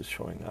Gallis is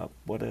showing up.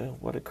 What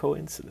a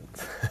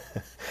coincidence.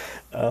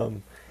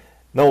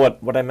 No,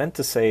 what I meant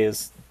to say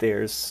is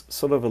there's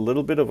sort of a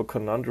little bit of a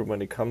conundrum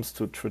when it comes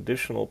to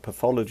traditional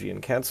pathology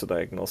and cancer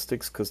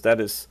diagnostics, because that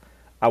is,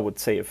 I would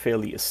say, a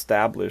fairly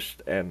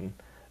established and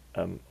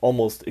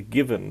almost a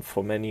given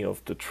for many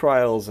of the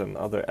trials and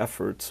other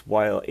efforts,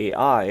 while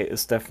AI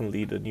is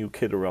definitely the new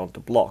kid around the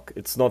block.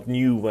 It's not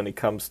new when it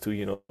comes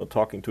to,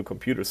 talking to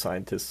computer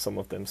scientists. Some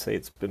of them say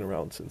it's been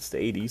around since the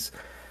 80s,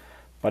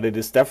 but it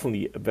is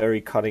definitely a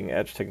very cutting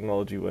edge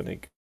technology when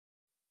it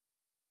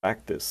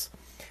practice.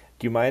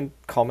 Do you mind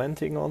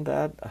commenting on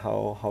that?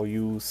 How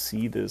you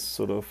see this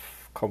sort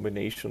of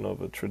combination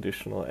of a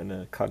traditional and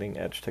a cutting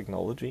edge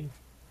technology?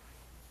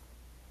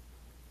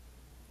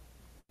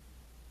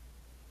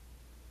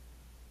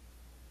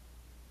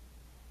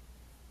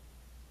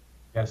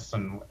 Yes,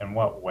 in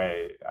what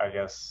way? I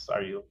guess,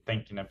 are you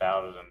thinking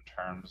about it in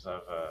terms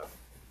of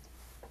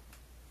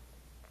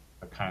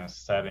a kind of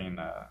setting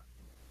a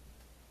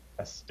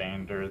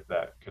standard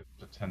that could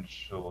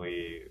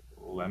potentially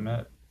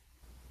limit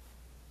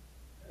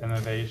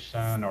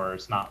innovation, or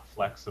it's not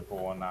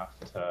flexible enough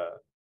to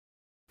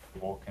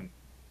people can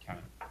kind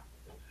of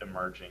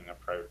emerging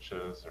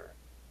approaches or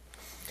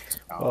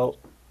technology? Well,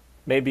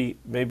 maybe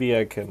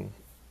I can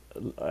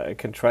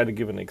try to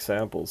give an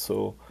example.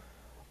 So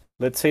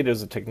let's say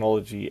there's a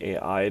technology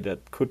AI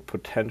that could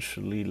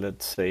potentially,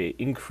 let's say,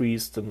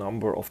 increase the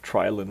number of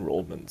trial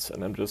enrollments.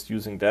 And I'm just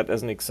using that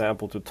as an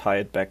example to tie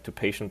it back to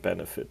patient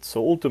benefits.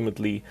 So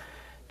ultimately,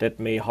 that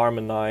may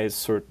harmonize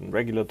certain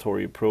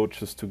regulatory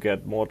approaches to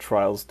get more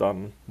trials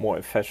done more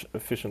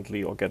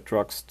efficiently, or get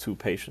drugs to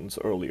patients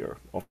earlier,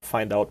 or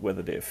find out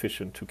whether they're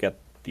efficient to get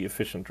the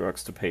efficient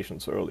drugs to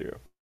patients earlier.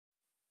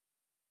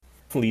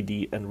 Definitely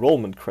the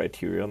enrollment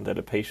criterion that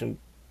a patient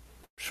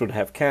should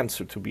have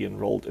cancer to be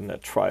enrolled in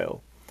that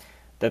trial.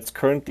 That's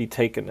currently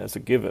taken as a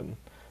given,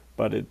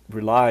 but it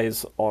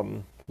relies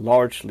on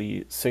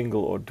largely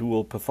single or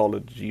dual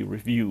pathology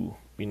review,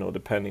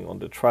 depending on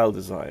the trial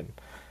design.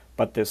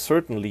 But there's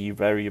certainly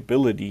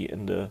variability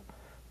in the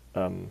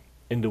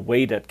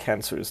way that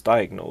cancer is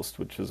diagnosed,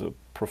 which is a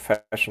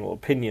professional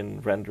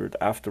opinion rendered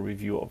after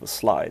review of a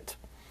slide.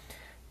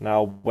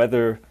 Now,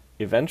 whether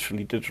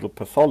eventually digital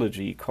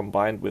pathology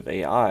combined with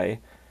AI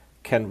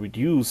can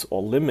reduce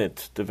or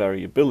limit the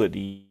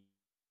variability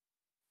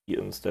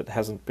that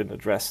hasn't been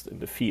addressed in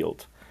the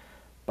field.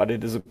 But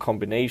it is a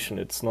combination.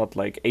 It's not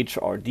like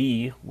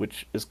HRD,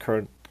 which is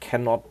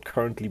cannot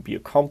currently be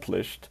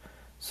accomplished.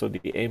 So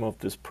the aim of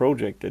this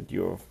project that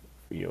you're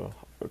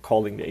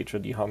calling the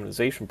HRD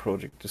harmonization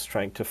project is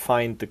trying to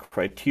find the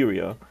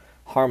criteria,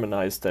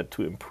 harmonize that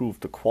to improve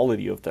the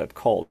quality of that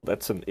call.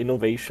 That's an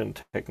innovation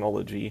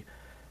technology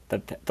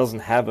that doesn't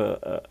have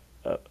a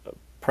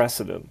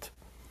precedent.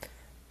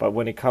 But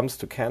when it comes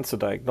to cancer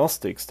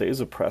diagnostics, there is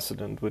a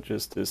precedent, which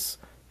is this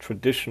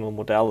traditional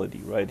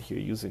modality right here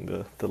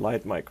using the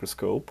light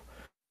microscope.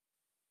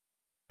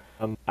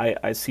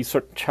 I see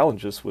certain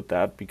challenges with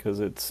that because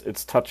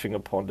it's touching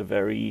upon the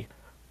very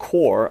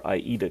core,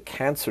 i.e. the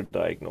cancer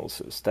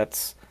diagnosis.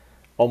 That's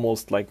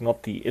almost like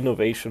not the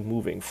innovation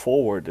moving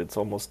forward. It's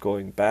almost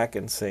going back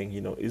and saying,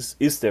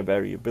 is there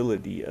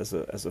variability as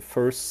a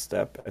first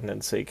step, and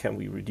then say, can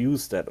we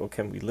reduce that or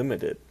can we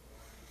limit it?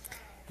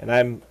 And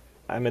I'm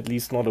at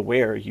least not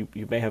aware, you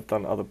may have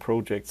done other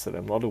projects that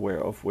I'm not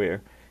aware of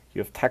where you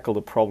have tackled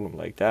a problem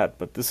like that,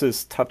 but this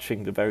is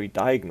touching the very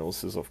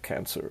diagnosis of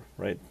cancer,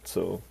 right?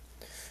 So,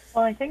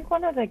 well, I think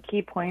one of the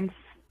key points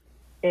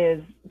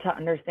is to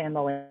understand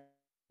the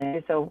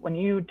language. So when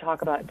you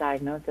talk about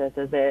diagnosis,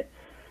 is it,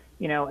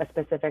 a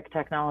specific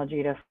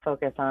technology to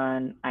focus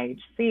on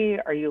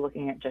IHC? Are you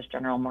looking at just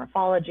general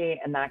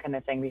morphology and that kind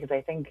of thing? Because I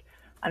think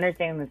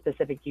understanding the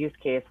specific use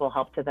case will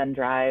help to then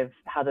drive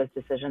how those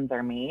decisions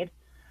are made.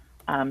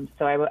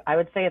 So I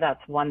would say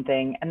that's one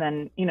thing. And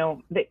then,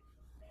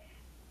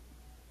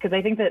 because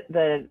I think that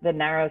the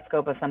narrow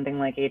scope of something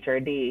like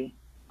HRD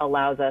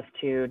allows us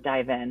to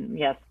dive in.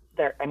 Yes,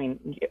 as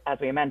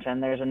we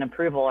mentioned, there's an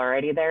approval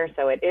already there.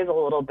 So it is a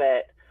little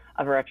bit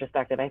of a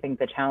retrospective. I think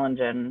the challenge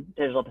in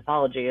digital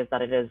pathology is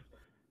that it is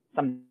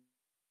something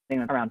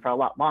that's around for a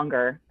lot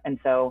longer. And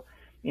so,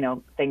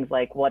 things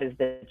like what is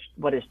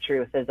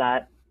truth? Is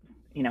that,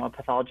 a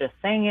pathologist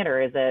saying it,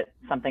 or is it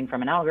something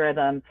from an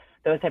algorithm?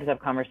 Those types of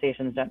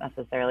conversations don't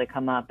necessarily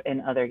come up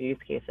in other use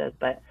cases.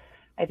 But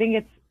I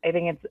think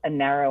it's a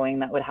narrowing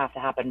that would have to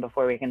happen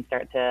before we can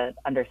start to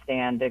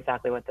understand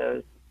exactly what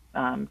those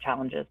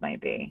challenges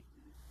might be.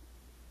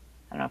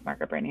 I don't know if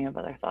Mark or Brittany have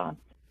other thoughts.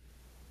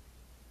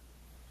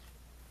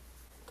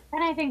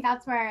 And I think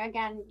that's where,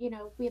 again,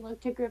 we look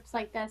to groups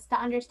like this to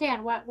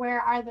understand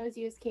where are those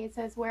use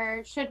cases,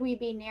 where should we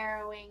be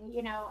narrowing,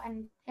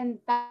 and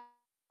that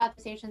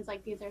conversations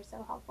like these are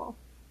so helpful.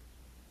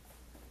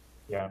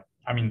 Yeah,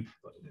 I mean,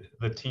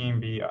 the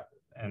TMB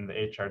and the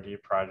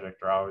HRD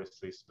project are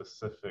obviously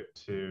specific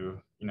to,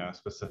 a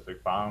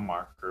specific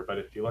biomarker, but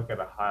if you look at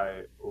a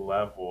high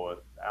level,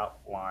 it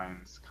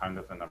outlines kind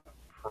of an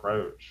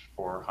approach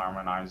for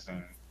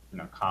harmonizing,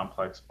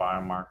 complex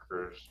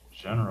biomarkers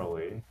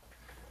generally.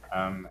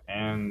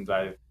 And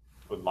I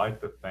would like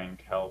to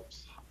think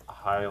helps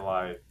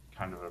highlight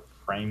kind of a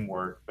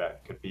framework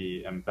that could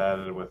be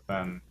embedded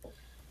within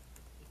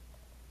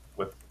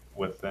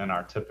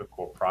our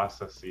typical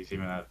processes,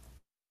 even at,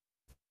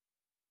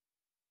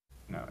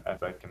 as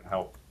that can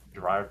help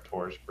drive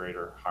towards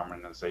greater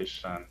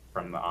harmonization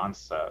from the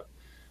onset.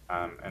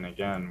 And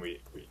again,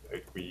 we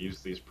use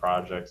these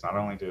projects not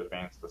only to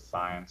advance the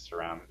science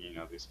around,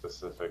 these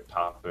specific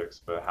topics,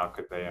 but how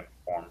could they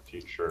inform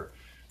future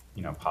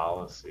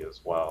policy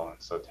as well.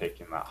 And so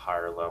taking that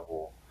higher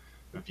level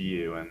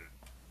view and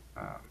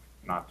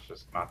not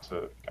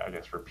to, I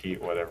guess,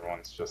 repeat what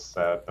everyone's just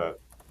said, but,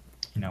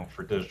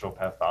 for digital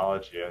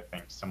pathology, I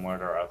think similar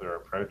to our other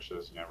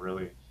approaches,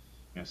 really,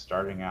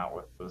 starting out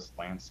with this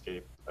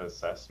landscape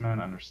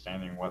assessment,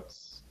 understanding what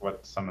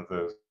some of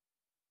those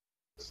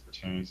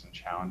opportunities and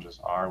challenges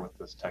are with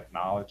this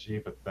technology,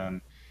 but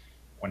then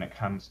when it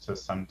comes to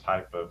some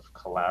type of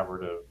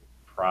collaborative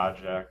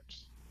project,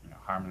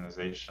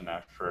 harmonization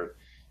effort,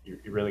 you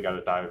really got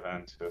to dive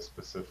into a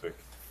specific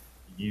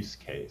use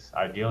case.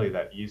 Ideally,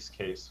 that use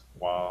case,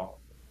 while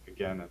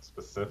again it's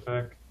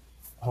specific,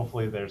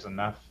 hopefully there's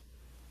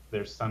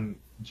some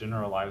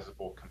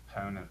generalizable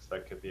components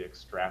that could be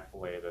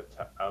extrapolated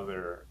to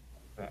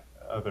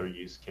other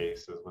use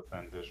cases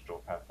within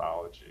digital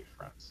pathology,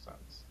 for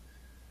instance.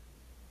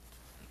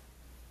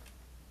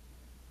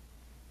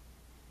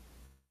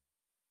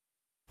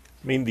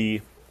 I mean,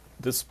 the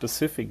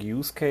specific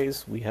use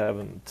case we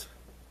haven't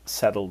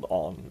settled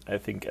on, I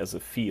think, as a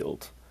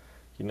field.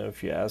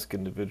 If you ask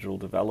individual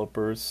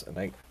developers, and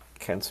I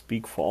can't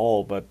speak for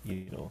all, but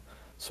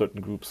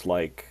certain groups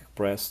like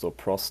breast or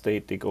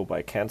prostate, they go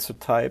by cancer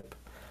type.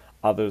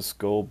 Others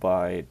go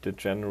by the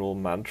general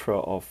mantra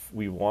of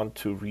we want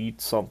to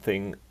read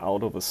something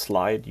out of a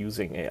slide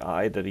using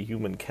AI that a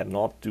human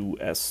cannot do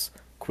as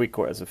quick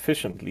or as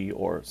efficiently,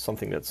 or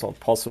something that's not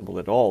possible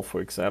at all.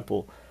 For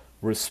example,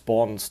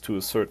 response to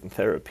a certain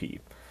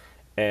therapy.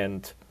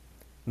 And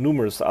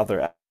numerous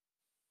other,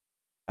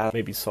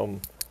 maybe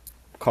some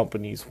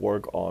companies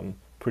work on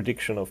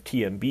prediction of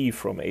TMB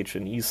from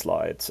H&E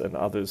slides, and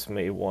others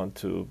may want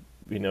to,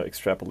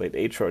 extrapolate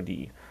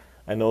HRD.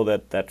 I know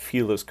that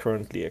field is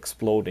currently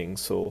exploding,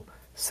 so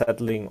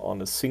settling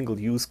on a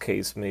single use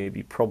case may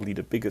be probably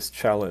the biggest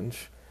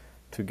challenge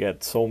to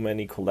get so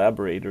many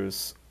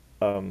collaborators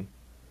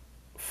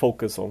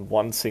focus on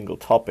one single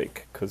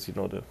topic, because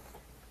the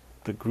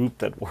group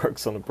that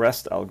works on a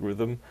breast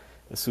algorithm,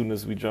 as soon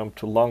as we jump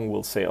to lung,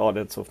 will say, oh,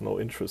 that's of no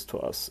interest to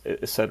us,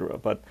 etc.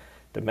 But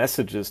the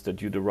messages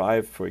that you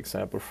derive, for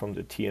example, from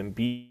the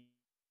TMB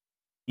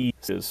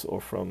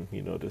or from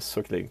the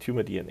circulating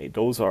tumor DNA,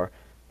 those are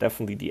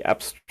definitely the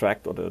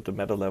abstract, or the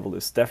meta level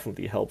is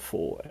definitely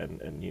helpful and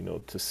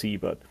to see.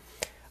 But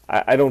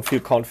I don't feel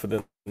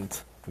confident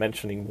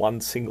mentioning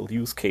one single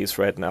use case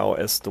right now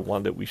as the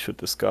one that we should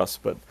discuss.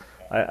 But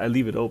I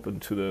leave it open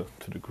to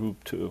the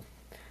group to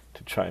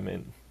chime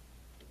in.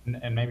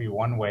 And maybe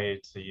one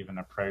way to even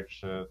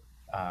approach it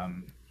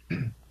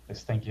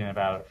is thinking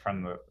about it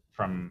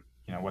from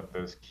what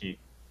those key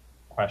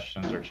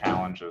questions or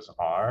challenges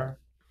are,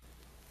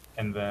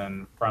 and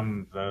then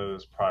from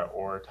those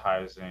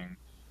prioritizing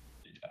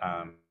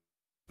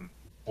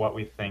what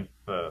we think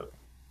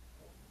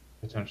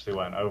potentially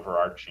what an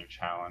overarching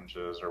challenge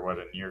is, or what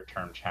a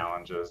near-term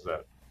challenge is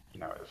that,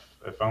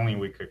 if only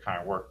we could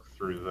kind of work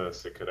through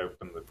this, it could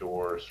open the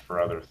doors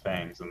for other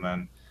things. And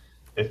then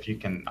if you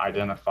can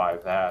identify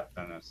that,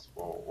 then it's,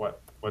 well,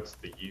 what's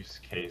the use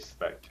case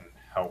that can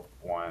help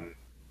one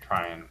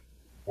try and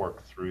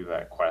work through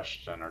that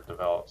question or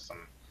develop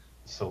some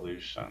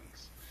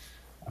solutions.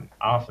 I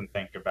often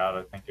think about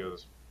it. I think it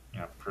was,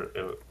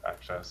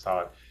 actually I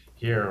saw it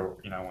here,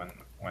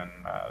 when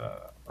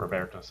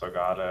Roberto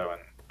Salgado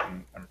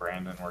and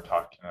Brandon were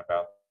talking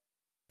about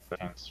the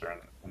cancer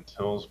and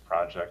TILS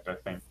project. I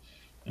think,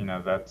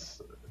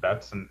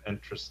 that's an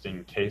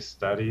interesting case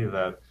study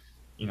that,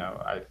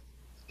 I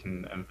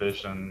can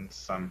envision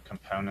some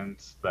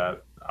components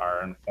that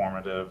are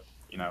informative,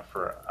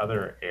 for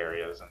other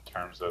areas in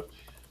terms of,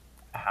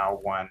 how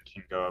one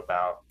can go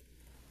about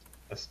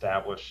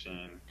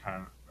establishing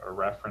kind of a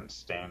reference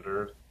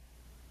standard,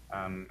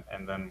 and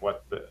then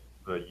what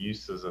the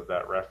uses of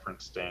that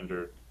reference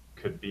standard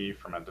could be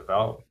from a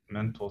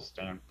developmental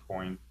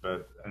standpoint,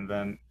 but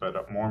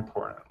more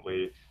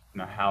importantly,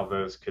 how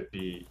those could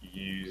be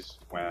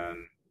used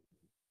when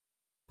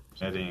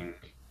submitting,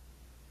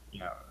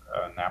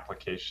 an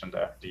application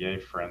to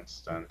FDA, for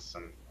instance,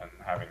 and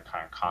having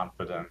kind of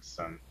confidence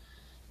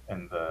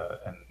in the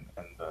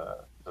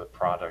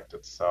product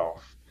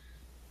itself.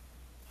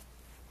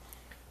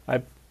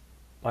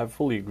 I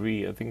fully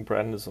agree. I think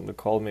Brandon is on the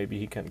call. Maybe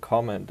he can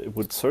comment. It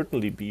would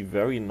certainly be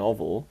very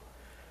novel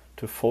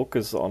to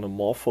focus on a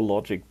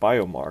morphologic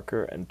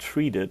biomarker and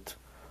treat it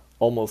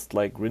almost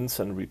like rinse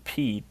and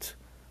repeat,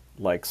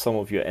 like some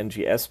of your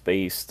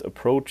NGS-based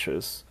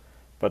approaches,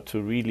 but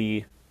to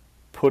really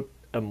put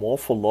a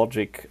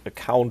morphologic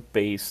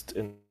account-based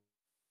and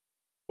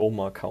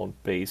aroma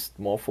count-based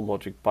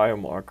morphologic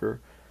biomarker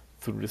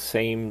through the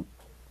same,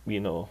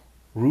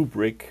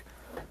 rubric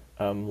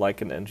like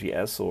an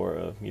NGS or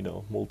a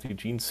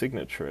multi-gene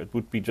signature. It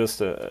would be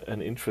just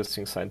an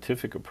interesting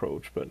scientific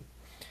approach, but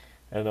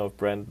I don't know if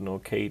Brandon or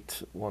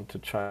Kate want to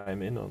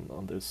chime in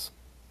on this.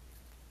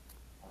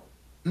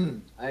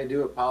 I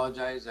do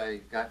apologize. I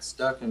got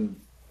stuck and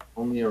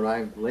only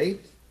arrived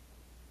late.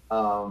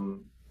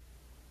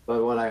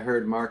 But what I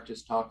heard Mark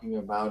just talking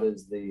about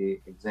is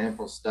the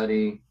example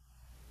study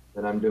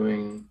that I'm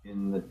doing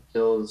in the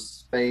TILS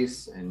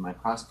space and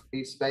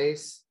microscopy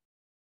space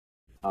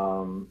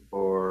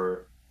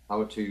for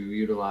how to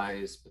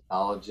utilize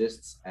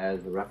pathologists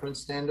as the reference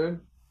standard.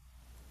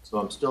 So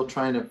I'm still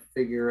trying to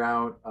figure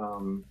out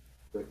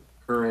the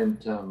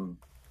current,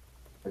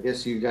 I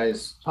guess you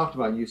guys talked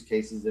about use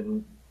cases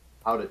and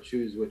how to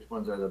choose which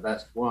ones are the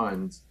best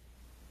ones.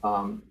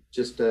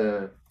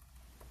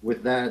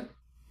 With that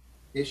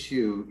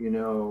issue,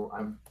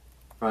 I'm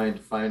trying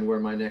to find where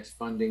my next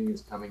funding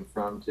is coming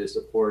from to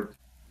support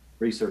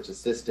research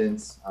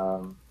assistance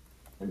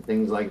and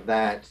things like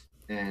that.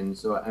 And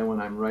so when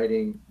I'm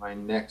writing my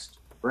next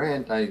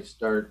grant, I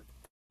start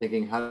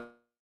thinking how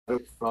to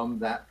from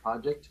that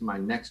project to my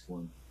next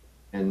one.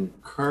 And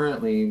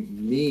currently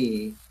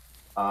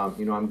I've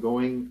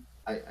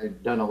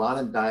done a lot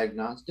of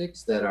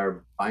diagnostics that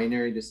are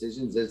binary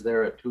decisions. Is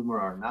there a tumor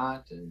or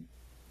not? And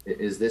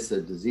is this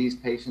a disease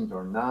patient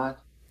or not?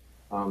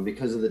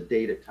 Because of the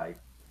data type,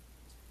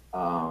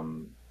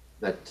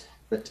 that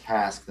the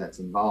task that's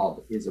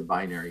involved is a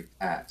binary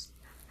task.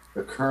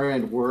 The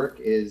current work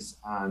is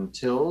on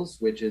TILS,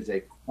 which is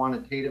a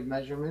quantitative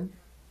measurement.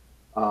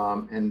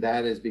 And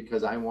that is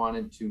because I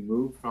wanted to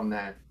move from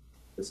the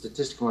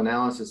statistical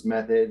analysis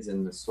methods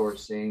and the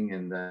sourcing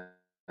and the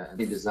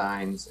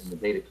designs and the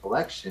data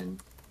collection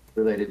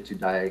related to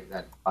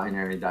that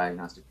binary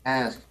diagnostic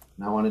task.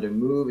 And I wanted to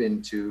move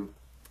into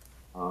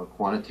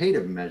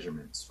quantitative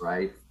measurements,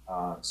 right?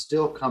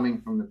 Still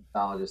coming from the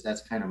pathologist,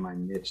 that's kind of my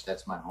niche,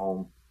 that's my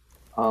home.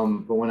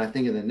 But when I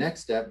think of the next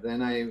step,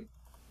 then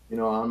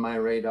on my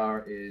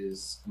radar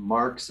is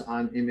marks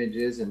on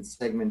images and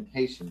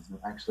segmentations. And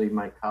actually,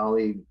 my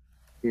colleague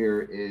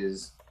here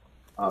is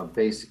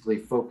basically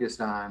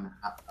focused on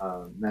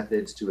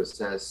methods to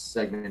assess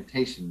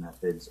segmentation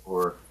methods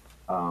or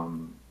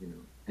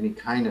any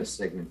kind of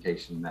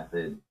segmentation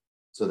method,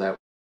 so that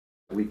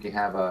we can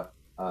have a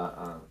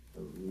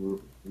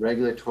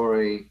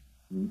regulatory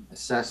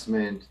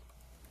assessment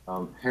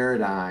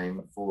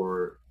paradigm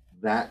for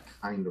that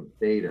kind of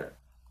data.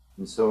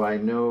 And so I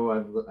know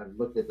I've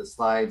looked at the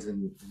slides,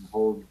 and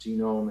whole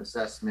genome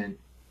assessment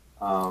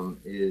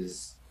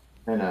is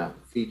kind of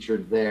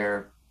featured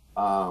there.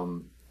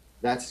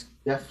 That's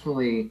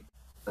definitely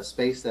a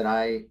space that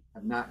I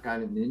have not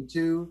gotten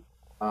into.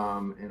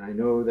 And I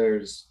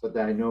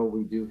know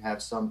we do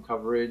have some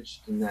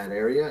coverage in that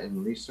area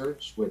in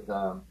research with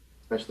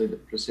especially the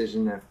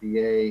precision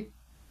FDA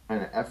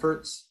kind of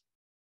efforts.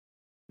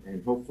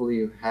 And hopefully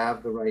you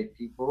have the right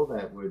people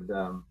that would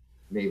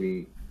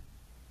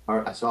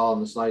I saw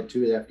on the slide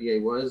too, the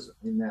FDA was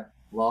in that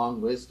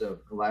long list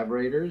of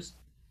collaborators.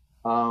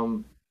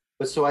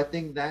 But so I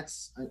think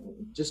that's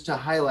just to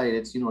highlight,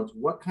 it's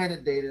what kind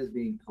of data is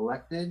being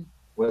collected,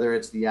 whether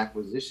it's the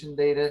acquisition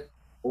data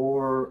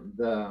or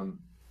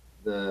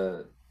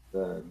the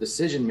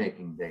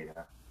decision-making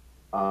data.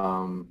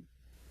 How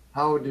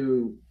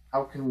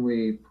can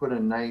we put a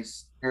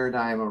nice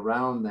paradigm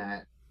around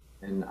that?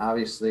 And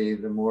obviously,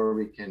 the more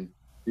we can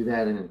do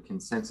that in a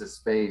consensus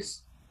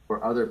space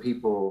for other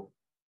people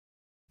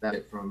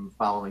that from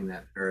following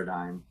that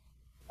paradigm,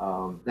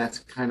 that's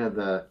kind of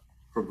the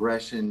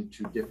progression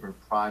to different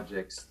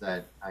projects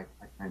that I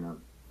kind of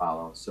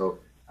follow. So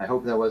I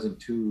hope that wasn't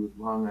too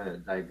long a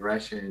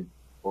digression,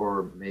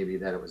 or maybe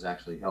that it was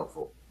actually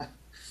helpful.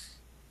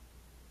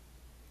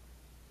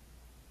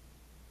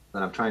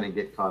 But I'm trying to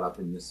get caught up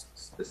in this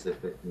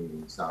specific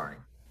meeting, sorry.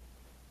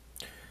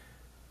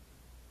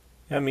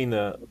 I mean,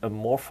 a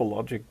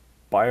morphologic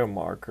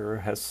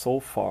biomarker has so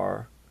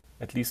far,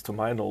 at least to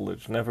my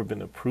knowledge, never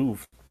been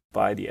approved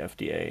by the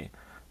FDA.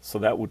 So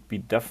that would be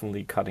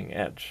definitely cutting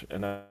edge.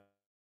 And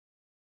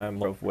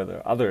of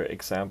whether other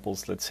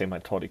examples, let's say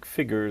mitotic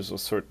figures or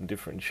certain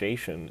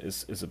differentiation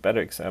is a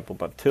better example,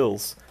 but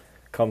TILs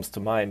comes to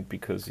mind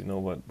because, you know,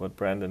 what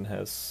Brandon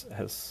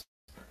has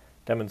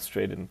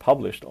demonstrated and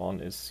published on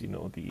is, you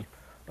know, the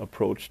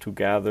approach to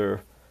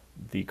gather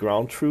the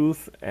ground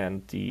truth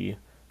and the,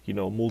 you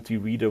know,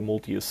 multi-reader,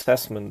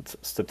 multi-assessment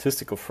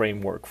statistical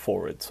framework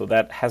for it. So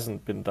that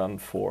hasn't been done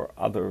for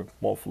other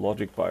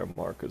morphologic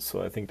biomarkers.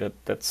 So I think that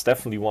that's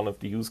definitely one of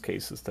the use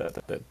cases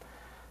that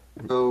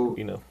So,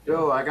 you know.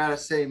 Joe, I gotta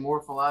say,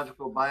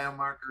 morphological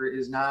biomarker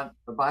is not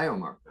a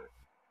biomarker.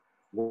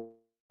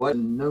 What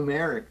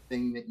numeric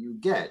thing that you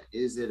get?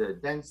 Is it a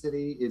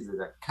density? Is it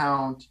a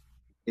count?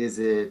 Is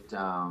it,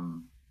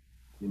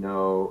 you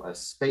know, a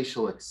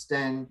spatial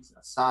extent,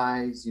 a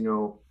size? You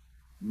know,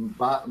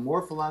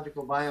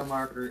 morphological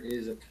biomarker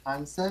is a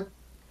concept,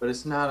 but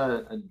it's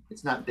not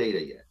it's not data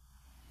yet,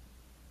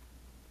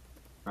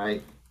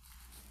 right?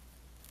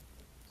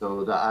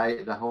 So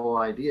the whole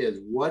idea is,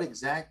 what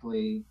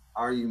exactly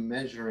are you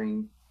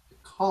measuring to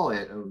call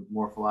it a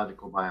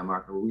morphological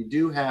biomarker? We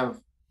do have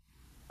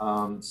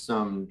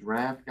some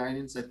draft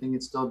guidance. I think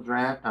it's still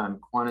draft on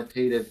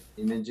quantitative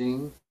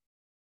imaging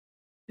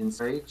in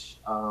SH.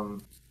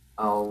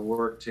 I'll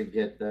work to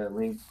get the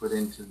link put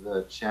into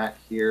the chat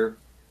here,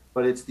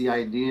 but it's the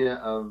idea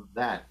of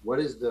that. What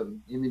is the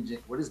imaging?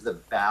 What is the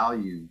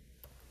value,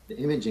 the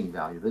imaging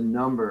value, the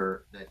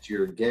number that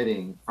you're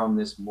getting from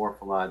this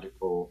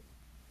morphological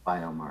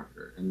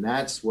biomarker? And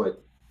that's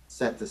what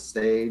set the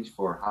stage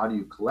for how do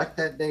you collect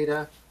that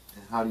data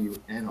and how do you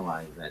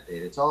analyze that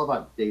data. It's all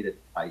about data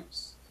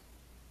types.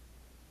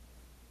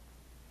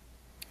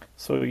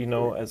 So, you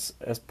know, as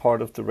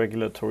part of the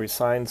regulatory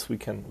science, we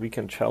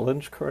can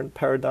challenge current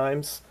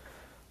paradigms.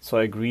 So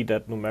I agree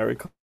that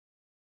numerical,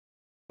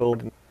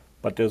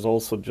 but there's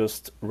also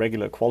just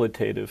regular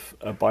qualitative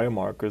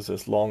biomarkers,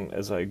 as long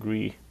as I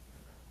agree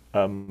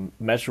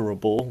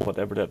measurable,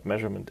 whatever that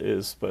measurement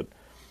is. But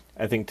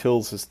I think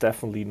TILS is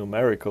definitely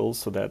numerical,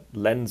 so that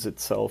lends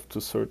itself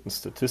to certain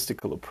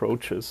statistical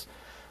approaches.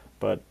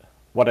 But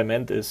what I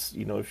meant is,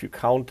 you know, if you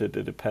count it,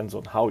 it depends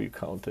on how you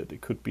count it.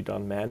 It could be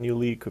done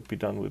manually, it could be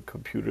done with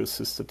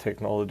computer-assisted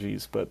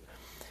technologies, but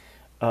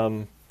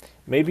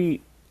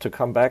maybe to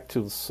come back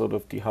to sort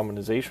of the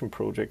harmonization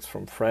projects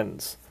from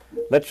friends,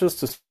 let's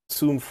just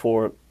assume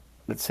for,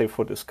 let's say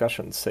for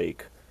discussion's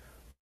sake,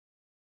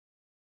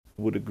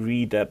 would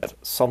agree that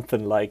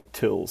something like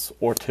TILS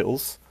or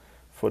TILS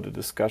for the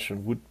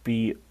discussion would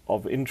be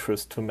of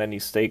interest to many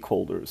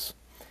stakeholders.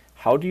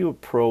 How do you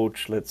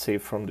approach, let's say,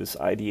 from this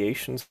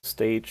ideation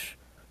stage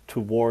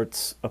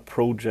towards a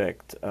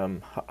project?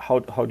 How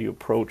do you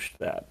approach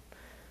that?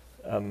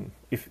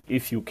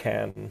 If you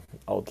can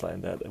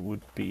outline that, it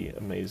would be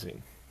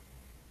amazing.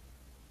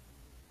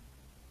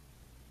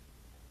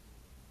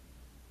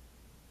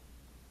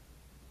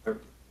 Was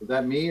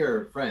that me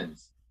or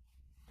friends?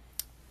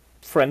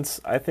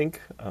 Friends, I think,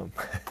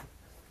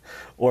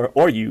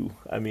 or you.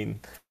 I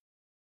mean,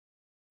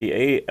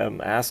 the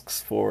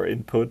asks for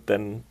input,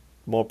 then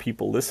more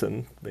people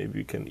listen. Maybe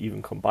we can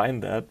even combine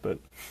that, but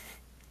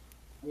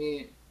I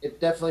mean, it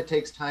definitely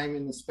takes time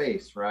in the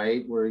space,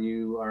 right? Where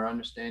you are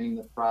understanding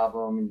the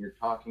problem and you're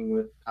talking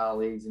with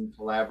colleagues and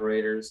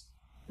collaborators,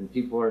 and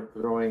people are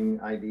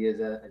throwing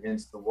ideas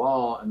against the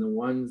wall, and the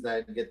ones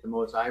that get the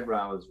most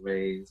eyebrows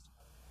raised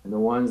and the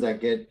ones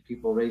that get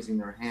people raising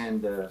their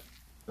hand to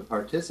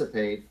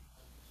participate,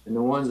 and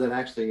the ones that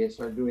actually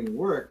start doing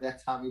work,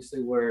 that's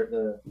obviously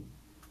where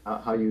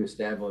how you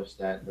establish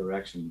that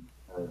direction.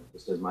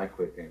 Just as my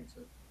quick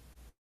answer.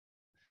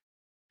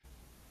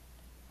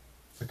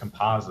 It's a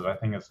composite. I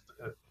think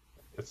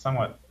it's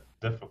somewhat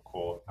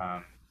difficult.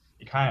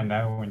 You kind of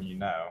know when you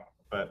know,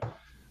 but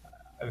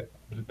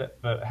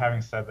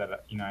having said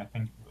that, you know, I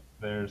think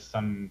there's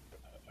some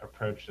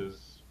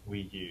approaches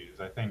we use.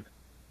 I think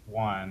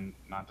one,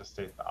 not to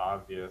state the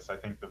obvious, I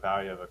think the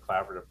value of a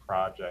collaborative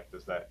project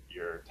is that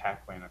you're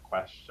tackling a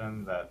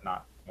question that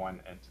not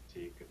one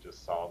entity could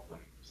just solve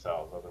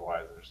themselves.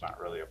 Otherwise, there's not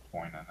really a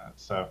point in it.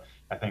 So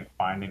I think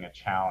finding a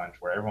challenge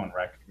where everyone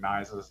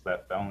recognizes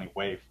that the only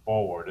way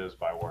forward is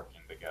by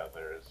working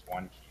together is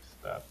one key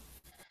step.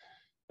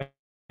 I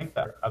think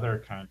that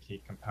other kind of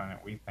key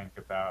component we think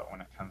about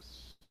when it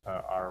comes to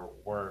our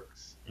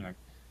works, you know,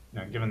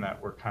 given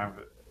that we're kind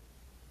of,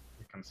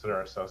 we consider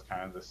ourselves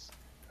kind of this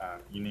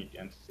unique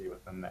entity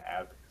within the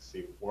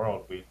advocacy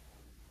world, we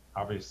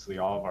obviously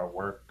all of our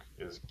work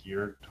is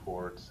geared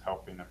towards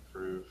helping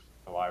improve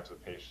the lives of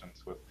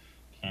patients with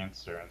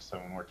cancer. And so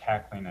when we're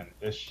tackling an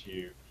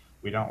issue,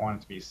 we don't want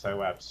it to be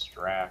so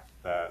abstract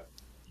that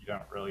you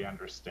don't really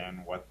understand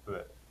what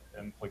the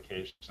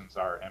implications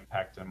are,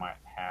 impact it might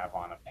have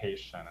on a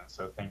patient. And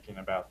so thinking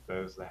about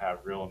those that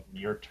have real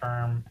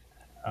near-term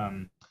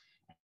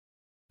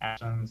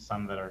actions,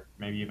 some that are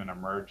maybe even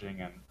emerging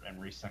in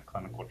recent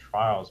clinical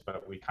trials,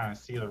 but we kind of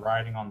see the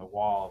writing on the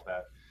wall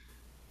that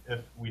if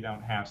we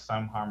don't have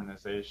some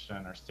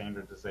harmonization or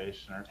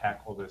standardization or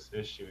tackle this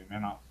issue, we may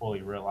not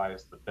fully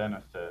realize the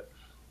benefit,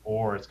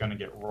 or it's going to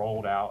get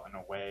rolled out in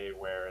a way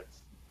where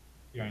it's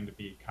going to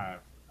be kind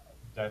of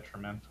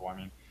detrimental. I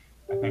mean,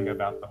 I think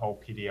about the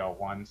whole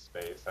PDL1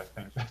 space. I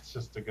think that's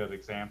just a good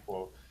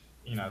example of,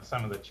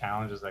 some of the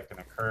challenges that can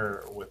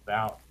occur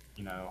without,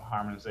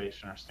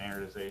 harmonization or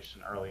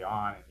standardization early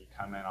on, and you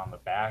come in on the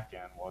back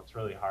end. Well, it's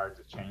really hard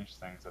to change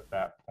things at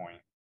that point.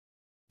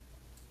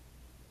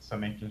 So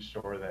making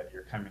sure that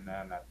you're coming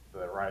in at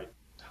the right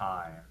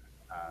time,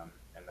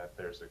 and that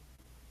there's a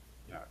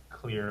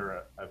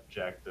clear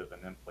objective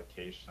and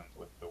implications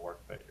with the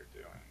work that you're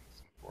doing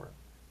is important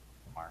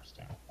from our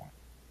standpoint.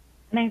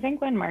 And I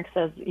think when Mark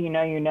says,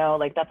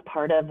 like that's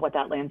part of what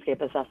that landscape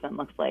assessment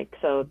looks like.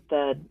 So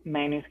the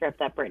manuscript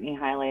that Brittany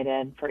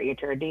highlighted for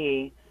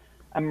HRD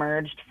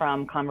emerged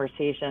from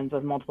conversations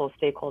with multiple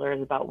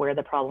stakeholders about where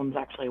the problems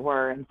actually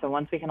were. And so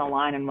once we can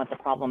align on what the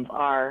problems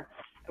are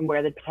and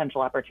where the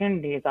potential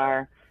opportunities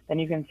are, then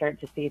you can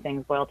start to see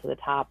things boil to the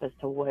top as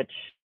to which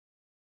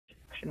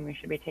action we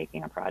should be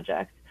taking a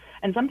project.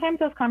 And sometimes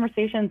those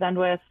conversations end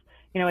with,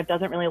 it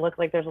doesn't really look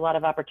like there's a lot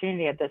of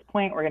opportunity at this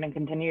point. We're going to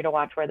continue to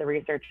watch where the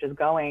research is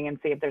going and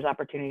see if there's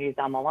opportunities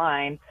down the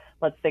line.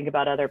 Let's think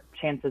about other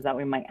chances that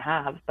we might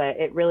have. But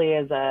it really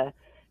is a,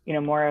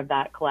 more of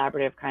that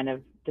collaborative kind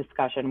of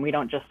discussion. We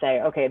don't just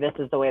say, okay, this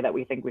is the way that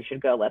we think we should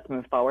go. Let's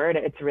move forward.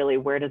 It's really,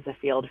 where does the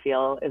field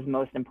feel is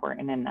most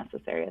important and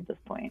necessary at this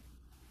point?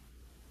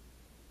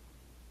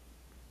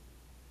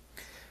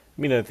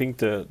 I think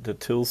the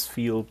TILS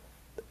field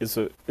is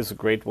a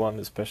great one,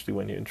 especially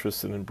when you're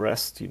interested in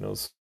breast.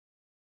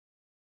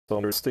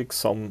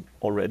 Some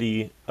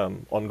already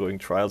ongoing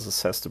trials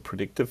assess the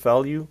predictive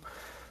value.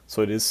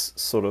 So it is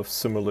sort of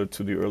similar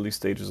to the early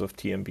stages of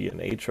TMB and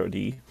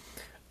HRD.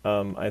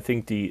 I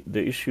think the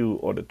issue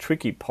or the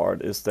tricky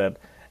part is that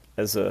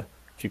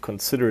if you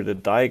consider it a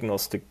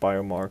diagnostic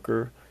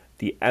biomarker,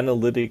 the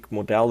analytic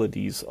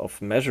modalities of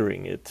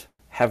measuring it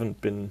haven't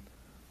been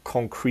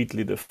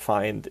concretely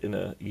defined in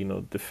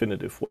a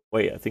definitive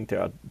way. I think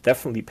there are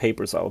definitely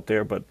papers out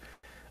there, but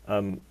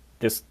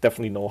there's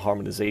definitely no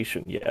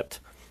harmonization yet.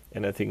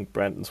 And I think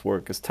Brandon's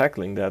work is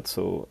tackling that,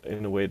 so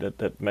in a way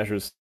that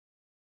measures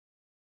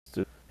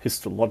the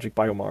histologic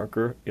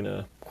biomarker in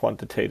a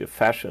quantitative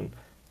fashion.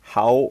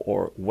 How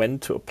or when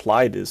to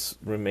apply this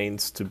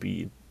remains to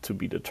be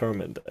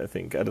determined, I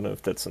think. I don't know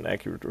if that's an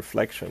accurate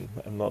reflection.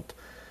 I'm not,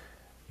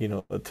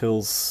 a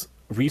TILS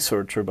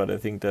researcher, but I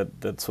think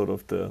that's sort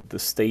of the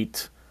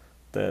state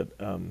that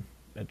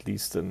at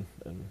least a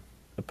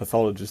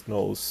pathologist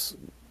knows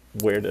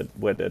where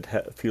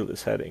that field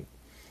is heading.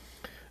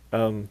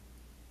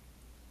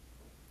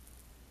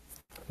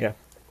 Yeah.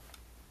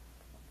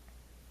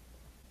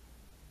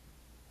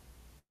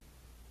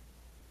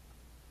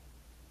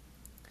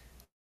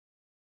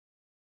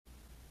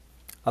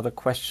 Other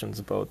questions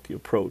about the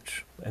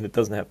approach? And it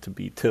doesn't have to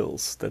be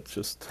TILS. That's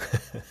just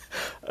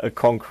a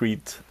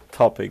concrete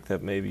topic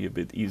that may be a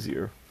bit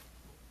easier.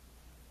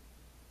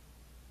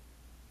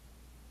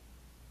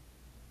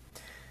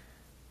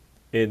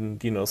 In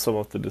some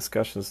of the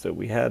discussions that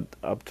we had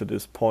up to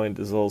this point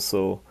is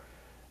also,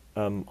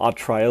 are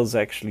trials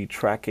actually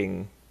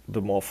tracking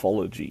the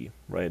morphology,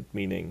 right?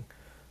 Meaning,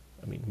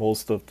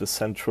 most of the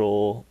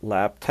central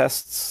lab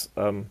tests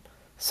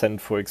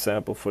send, for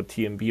example, for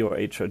TMB or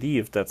HRD,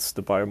 if that's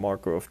the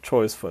biomarker of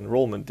choice for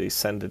enrollment, they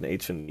send an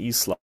H&E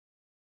slide.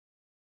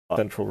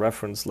 Central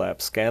reference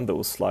lab scan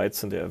those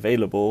slides and they're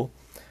available,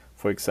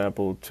 for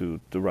example, to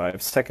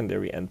derive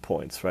secondary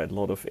endpoints, right? A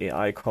lot of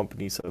AI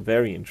companies are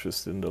very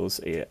interested in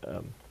those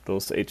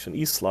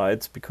H&E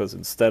slides because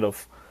instead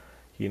of,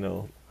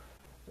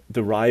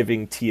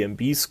 deriving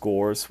TMB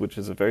scores, which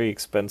is a very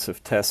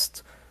expensive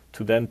test,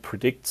 to then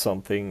predict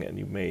something, and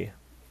you may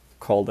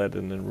call that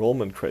an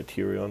enrollment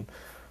criterion.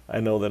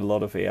 I know that a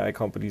lot of AI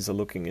companies are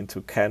looking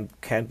into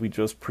can't we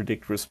just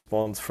predict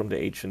response from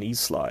the H&E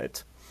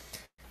slide?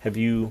 Have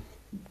you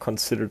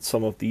considered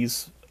some of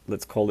these,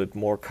 let's call it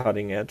more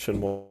cutting edge and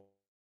more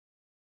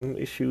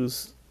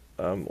issues,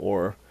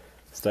 or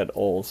is that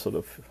all sort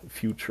of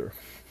future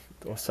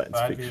or science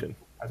fiction?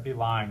 I'd be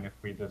lying if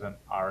we didn't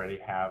already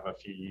have a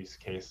few use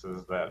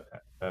cases that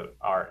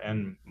are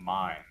in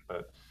mind,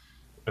 but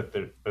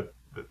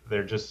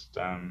they're just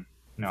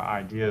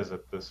ideas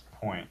at this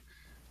point,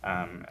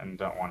 and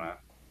don't want to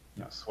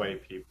sway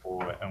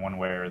people in one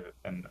way or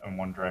in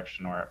one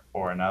direction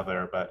or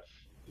another. But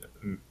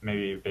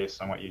maybe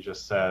based on what you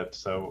just said,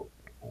 so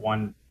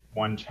one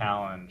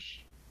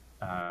challenge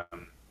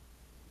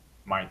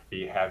might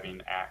be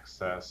having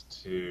access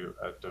to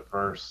a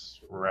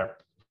diverse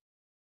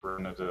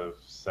representative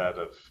set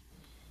of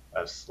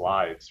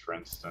slides, for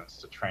instance,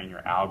 to train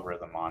your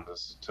algorithm on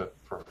to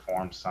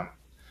perform some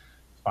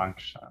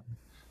function.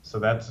 So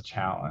that's a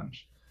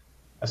challenge.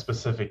 A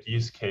specific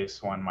use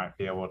case one might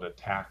be able to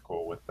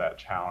tackle with that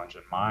challenge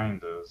in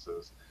mind is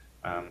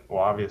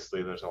well,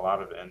 obviously there's a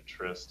lot of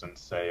interest in,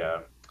 say,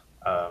 a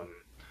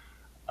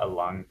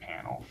lung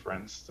panel, for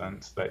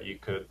instance, that you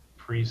could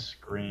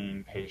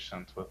pre-screen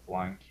patients with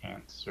lung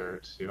cancer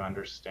to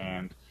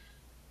understand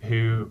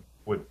who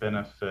would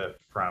benefit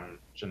from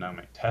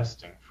genomic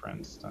testing, for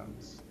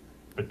instance,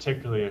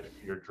 particularly if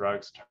your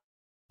drugs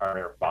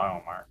target a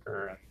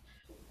biomarker.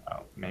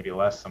 maybe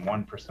less than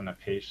 1% of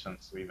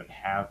patients who even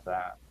have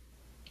that.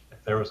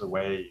 If there was a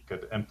way you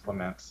could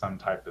implement some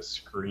type of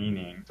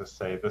screening to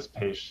say this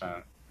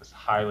patient is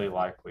highly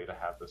likely to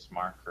have this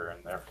marker,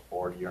 and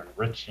therefore you're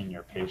enriching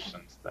your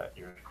patients that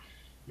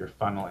you're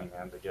funneling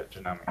in to get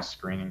genomic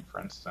screening, for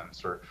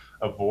instance, or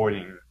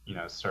avoiding,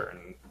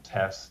 certain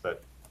tests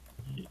that,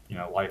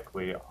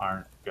 likely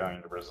aren't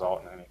going to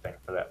result in anything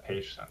for that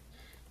patient.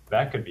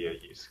 That could be a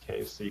use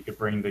case. So you could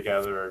bring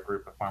together a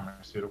group of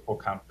pharmaceutical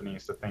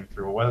companies to think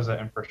through, well, what does that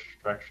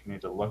infrastructure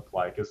need to look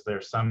like? Is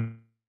there some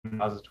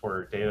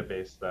repository or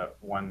database that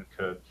one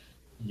could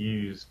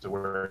use to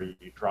where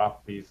you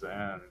drop these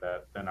in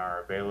that then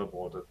are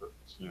available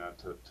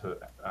to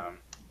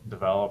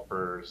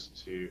developers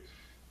to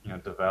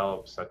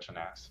develop such an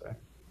assay?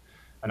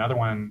 Another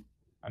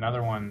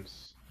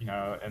one's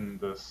in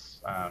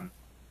this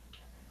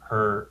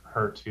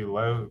HER2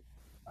 low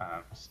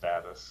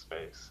status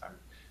space.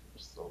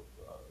 There's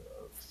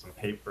some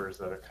papers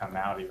that have come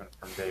out even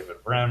from David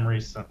Brim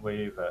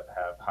recently that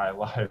have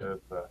highlighted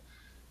the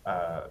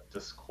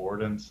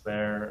discordance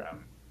there.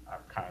 I'm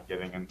kind of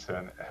getting into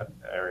an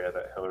area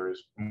that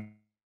Hillary's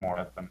more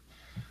at than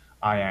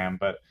I am,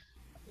 but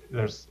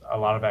there's a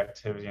lot of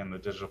activity in the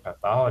digital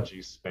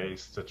pathology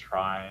space to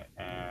try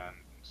and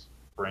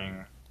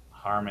bring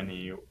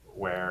harmony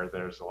where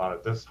there's a lot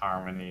of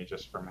disharmony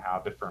just from how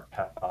different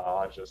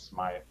pathologists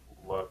might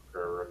look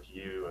or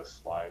review a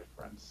slide,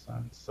 for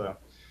instance. So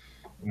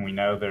we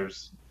know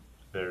there's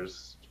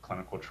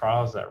clinical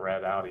trials that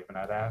read out even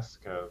at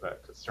ASCO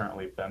that could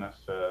certainly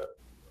benefit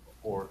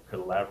or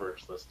could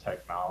leverage this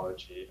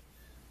technology.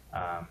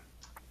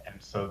 And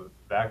so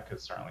that could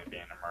certainly be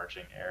an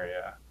emerging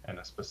area in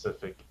a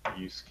specific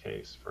use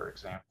case, for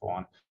example,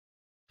 on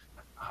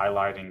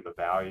highlighting the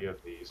value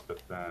of these,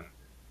 but then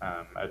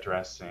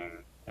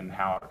addressing and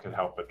how it could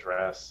help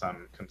address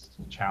some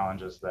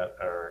challenges that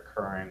are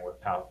occurring with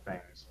how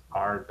things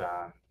are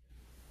done,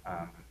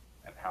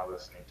 and how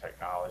this new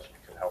technology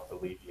could help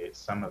alleviate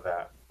some of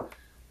that.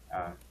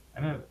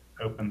 And it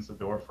opens the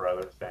door for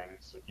other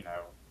things.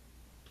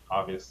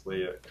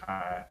 Obviously it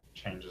kind of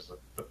changes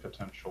the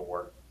potential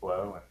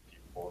workflow, and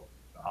people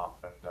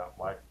often don't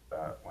like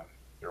that when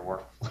your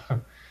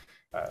workflow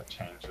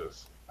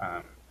changes.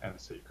 And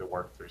so you could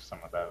work through some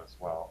of that as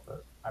well.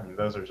 But I mean,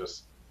 those are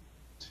just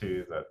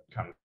two that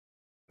come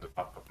to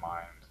top of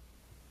mind.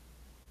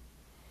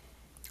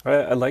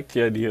 I like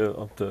the idea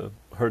of the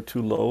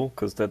HER2 low,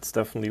 because that's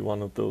definitely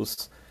one of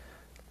those,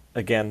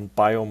 again,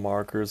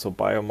 biomarkers or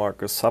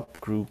biomarker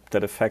subgroup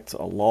that affects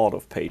a lot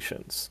of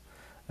patients.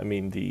 I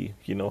mean, the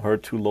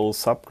HER2 low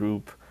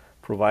subgroup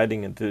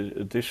providing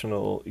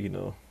additional,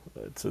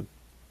 it's a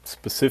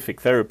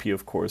specific therapy,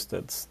 of course,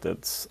 that's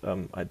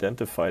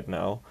identified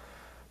now,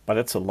 but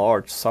it's a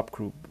large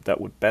subgroup that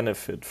would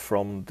benefit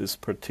from this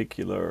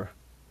particular,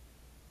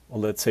 or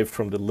let's say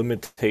from the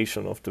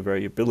limitation of the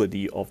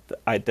variability of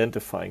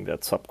identifying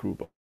that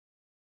subgroup.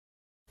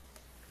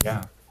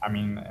 Yeah, I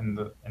mean,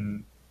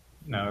 and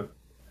it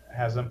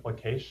has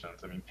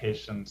implications. I mean,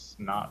 patients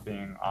not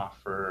being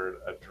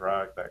offered a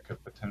drug that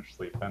could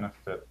potentially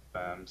benefit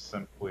them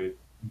simply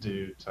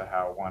due to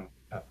how one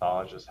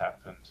pathologist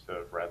happened to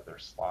have read their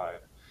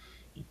slide.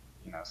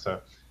 So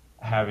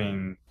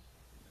having,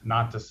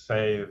 not to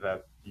say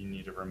that you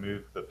need to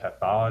remove the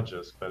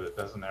pathologist, but it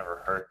doesn't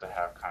ever hurt to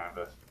have kind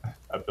of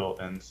a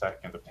built-in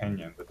second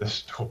opinion. The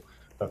digital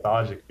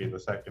pathology could be the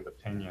second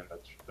opinion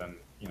that's been,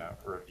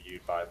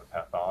 reviewed by the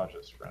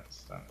pathologist, for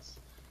instance,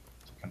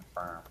 to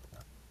confirm.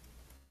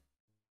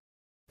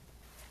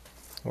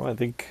 Well, I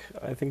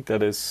think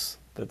that's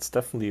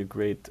definitely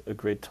a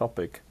great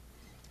topic.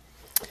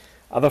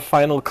 Other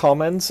final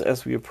comments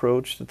as we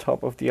approach the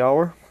top of the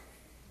hour?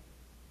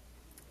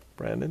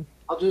 Brandon?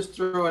 I'll just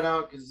throw it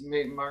out because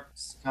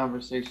Mark's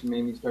conversation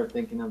made me start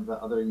thinking of the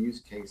other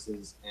use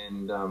cases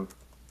and,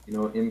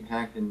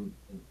 impact and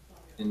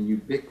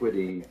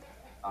ubiquity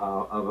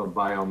of a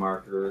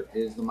biomarker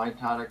is the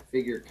mitotic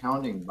figure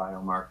counting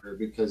biomarker,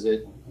 because I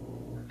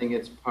think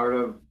it's part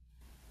of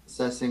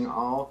assessing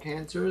all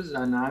cancers,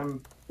 and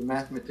I'm the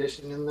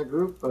mathematician in the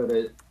group, but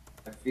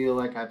I feel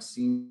like I've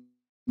seen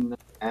that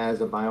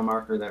as a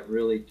biomarker that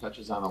really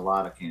touches on a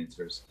lot of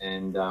cancers,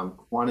 and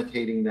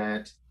quantitating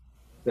that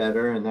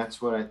better. And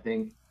that's what I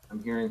think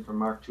I'm hearing from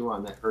Mark too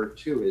on that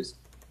HER2 is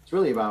it's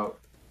really about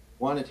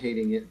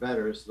quantitating it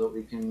better so that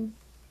we can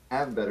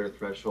have better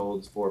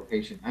thresholds for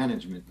patient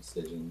management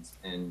decisions.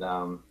 And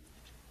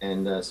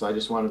so I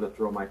just wanted to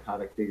throw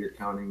mitotic figure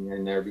counting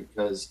in there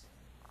because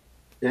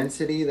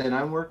density that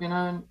I'm working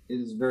on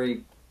is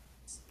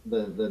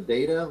the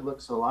data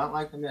looks a lot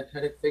like the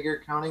mitotic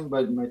figure counting,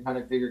 but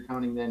mitotic figure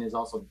counting then is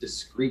also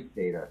discrete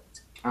data.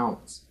 It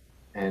counts.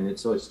 And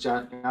it's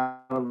got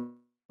a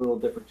little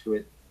different to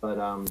it, but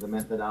the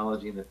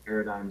methodology and the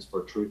paradigms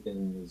for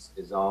truthing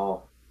is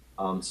all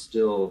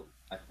still,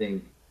 I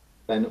think,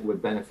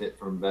 would benefit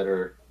from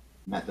better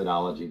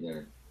methodology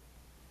there.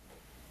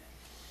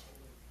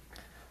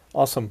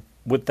 Awesome.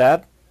 With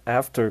that,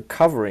 after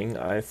covering,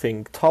 I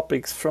think,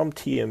 topics from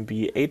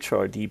TMB,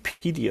 HRD,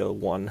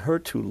 PD-L1,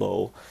 HER2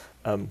 low,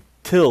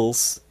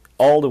 TILs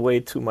all the way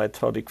to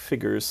mitotic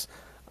figures,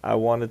 I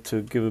wanted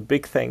to give a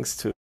big thanks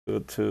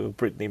to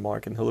Brittany,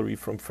 Mark, and Hillary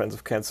from Friends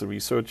of Cancer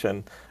Research,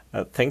 and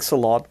thanks a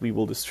lot. We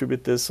will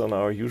distribute this on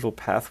our usual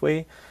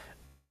pathway.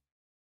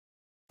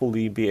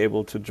 Hopefully be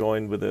able to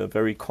join with a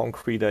very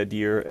concrete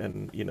idea,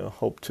 and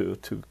hope to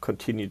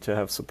continue to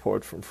have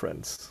support from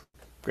friends.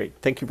 Great.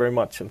 Thank you very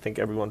much, and thank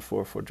everyone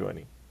for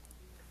joining.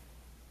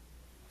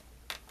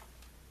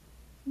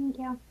 Thank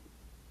you.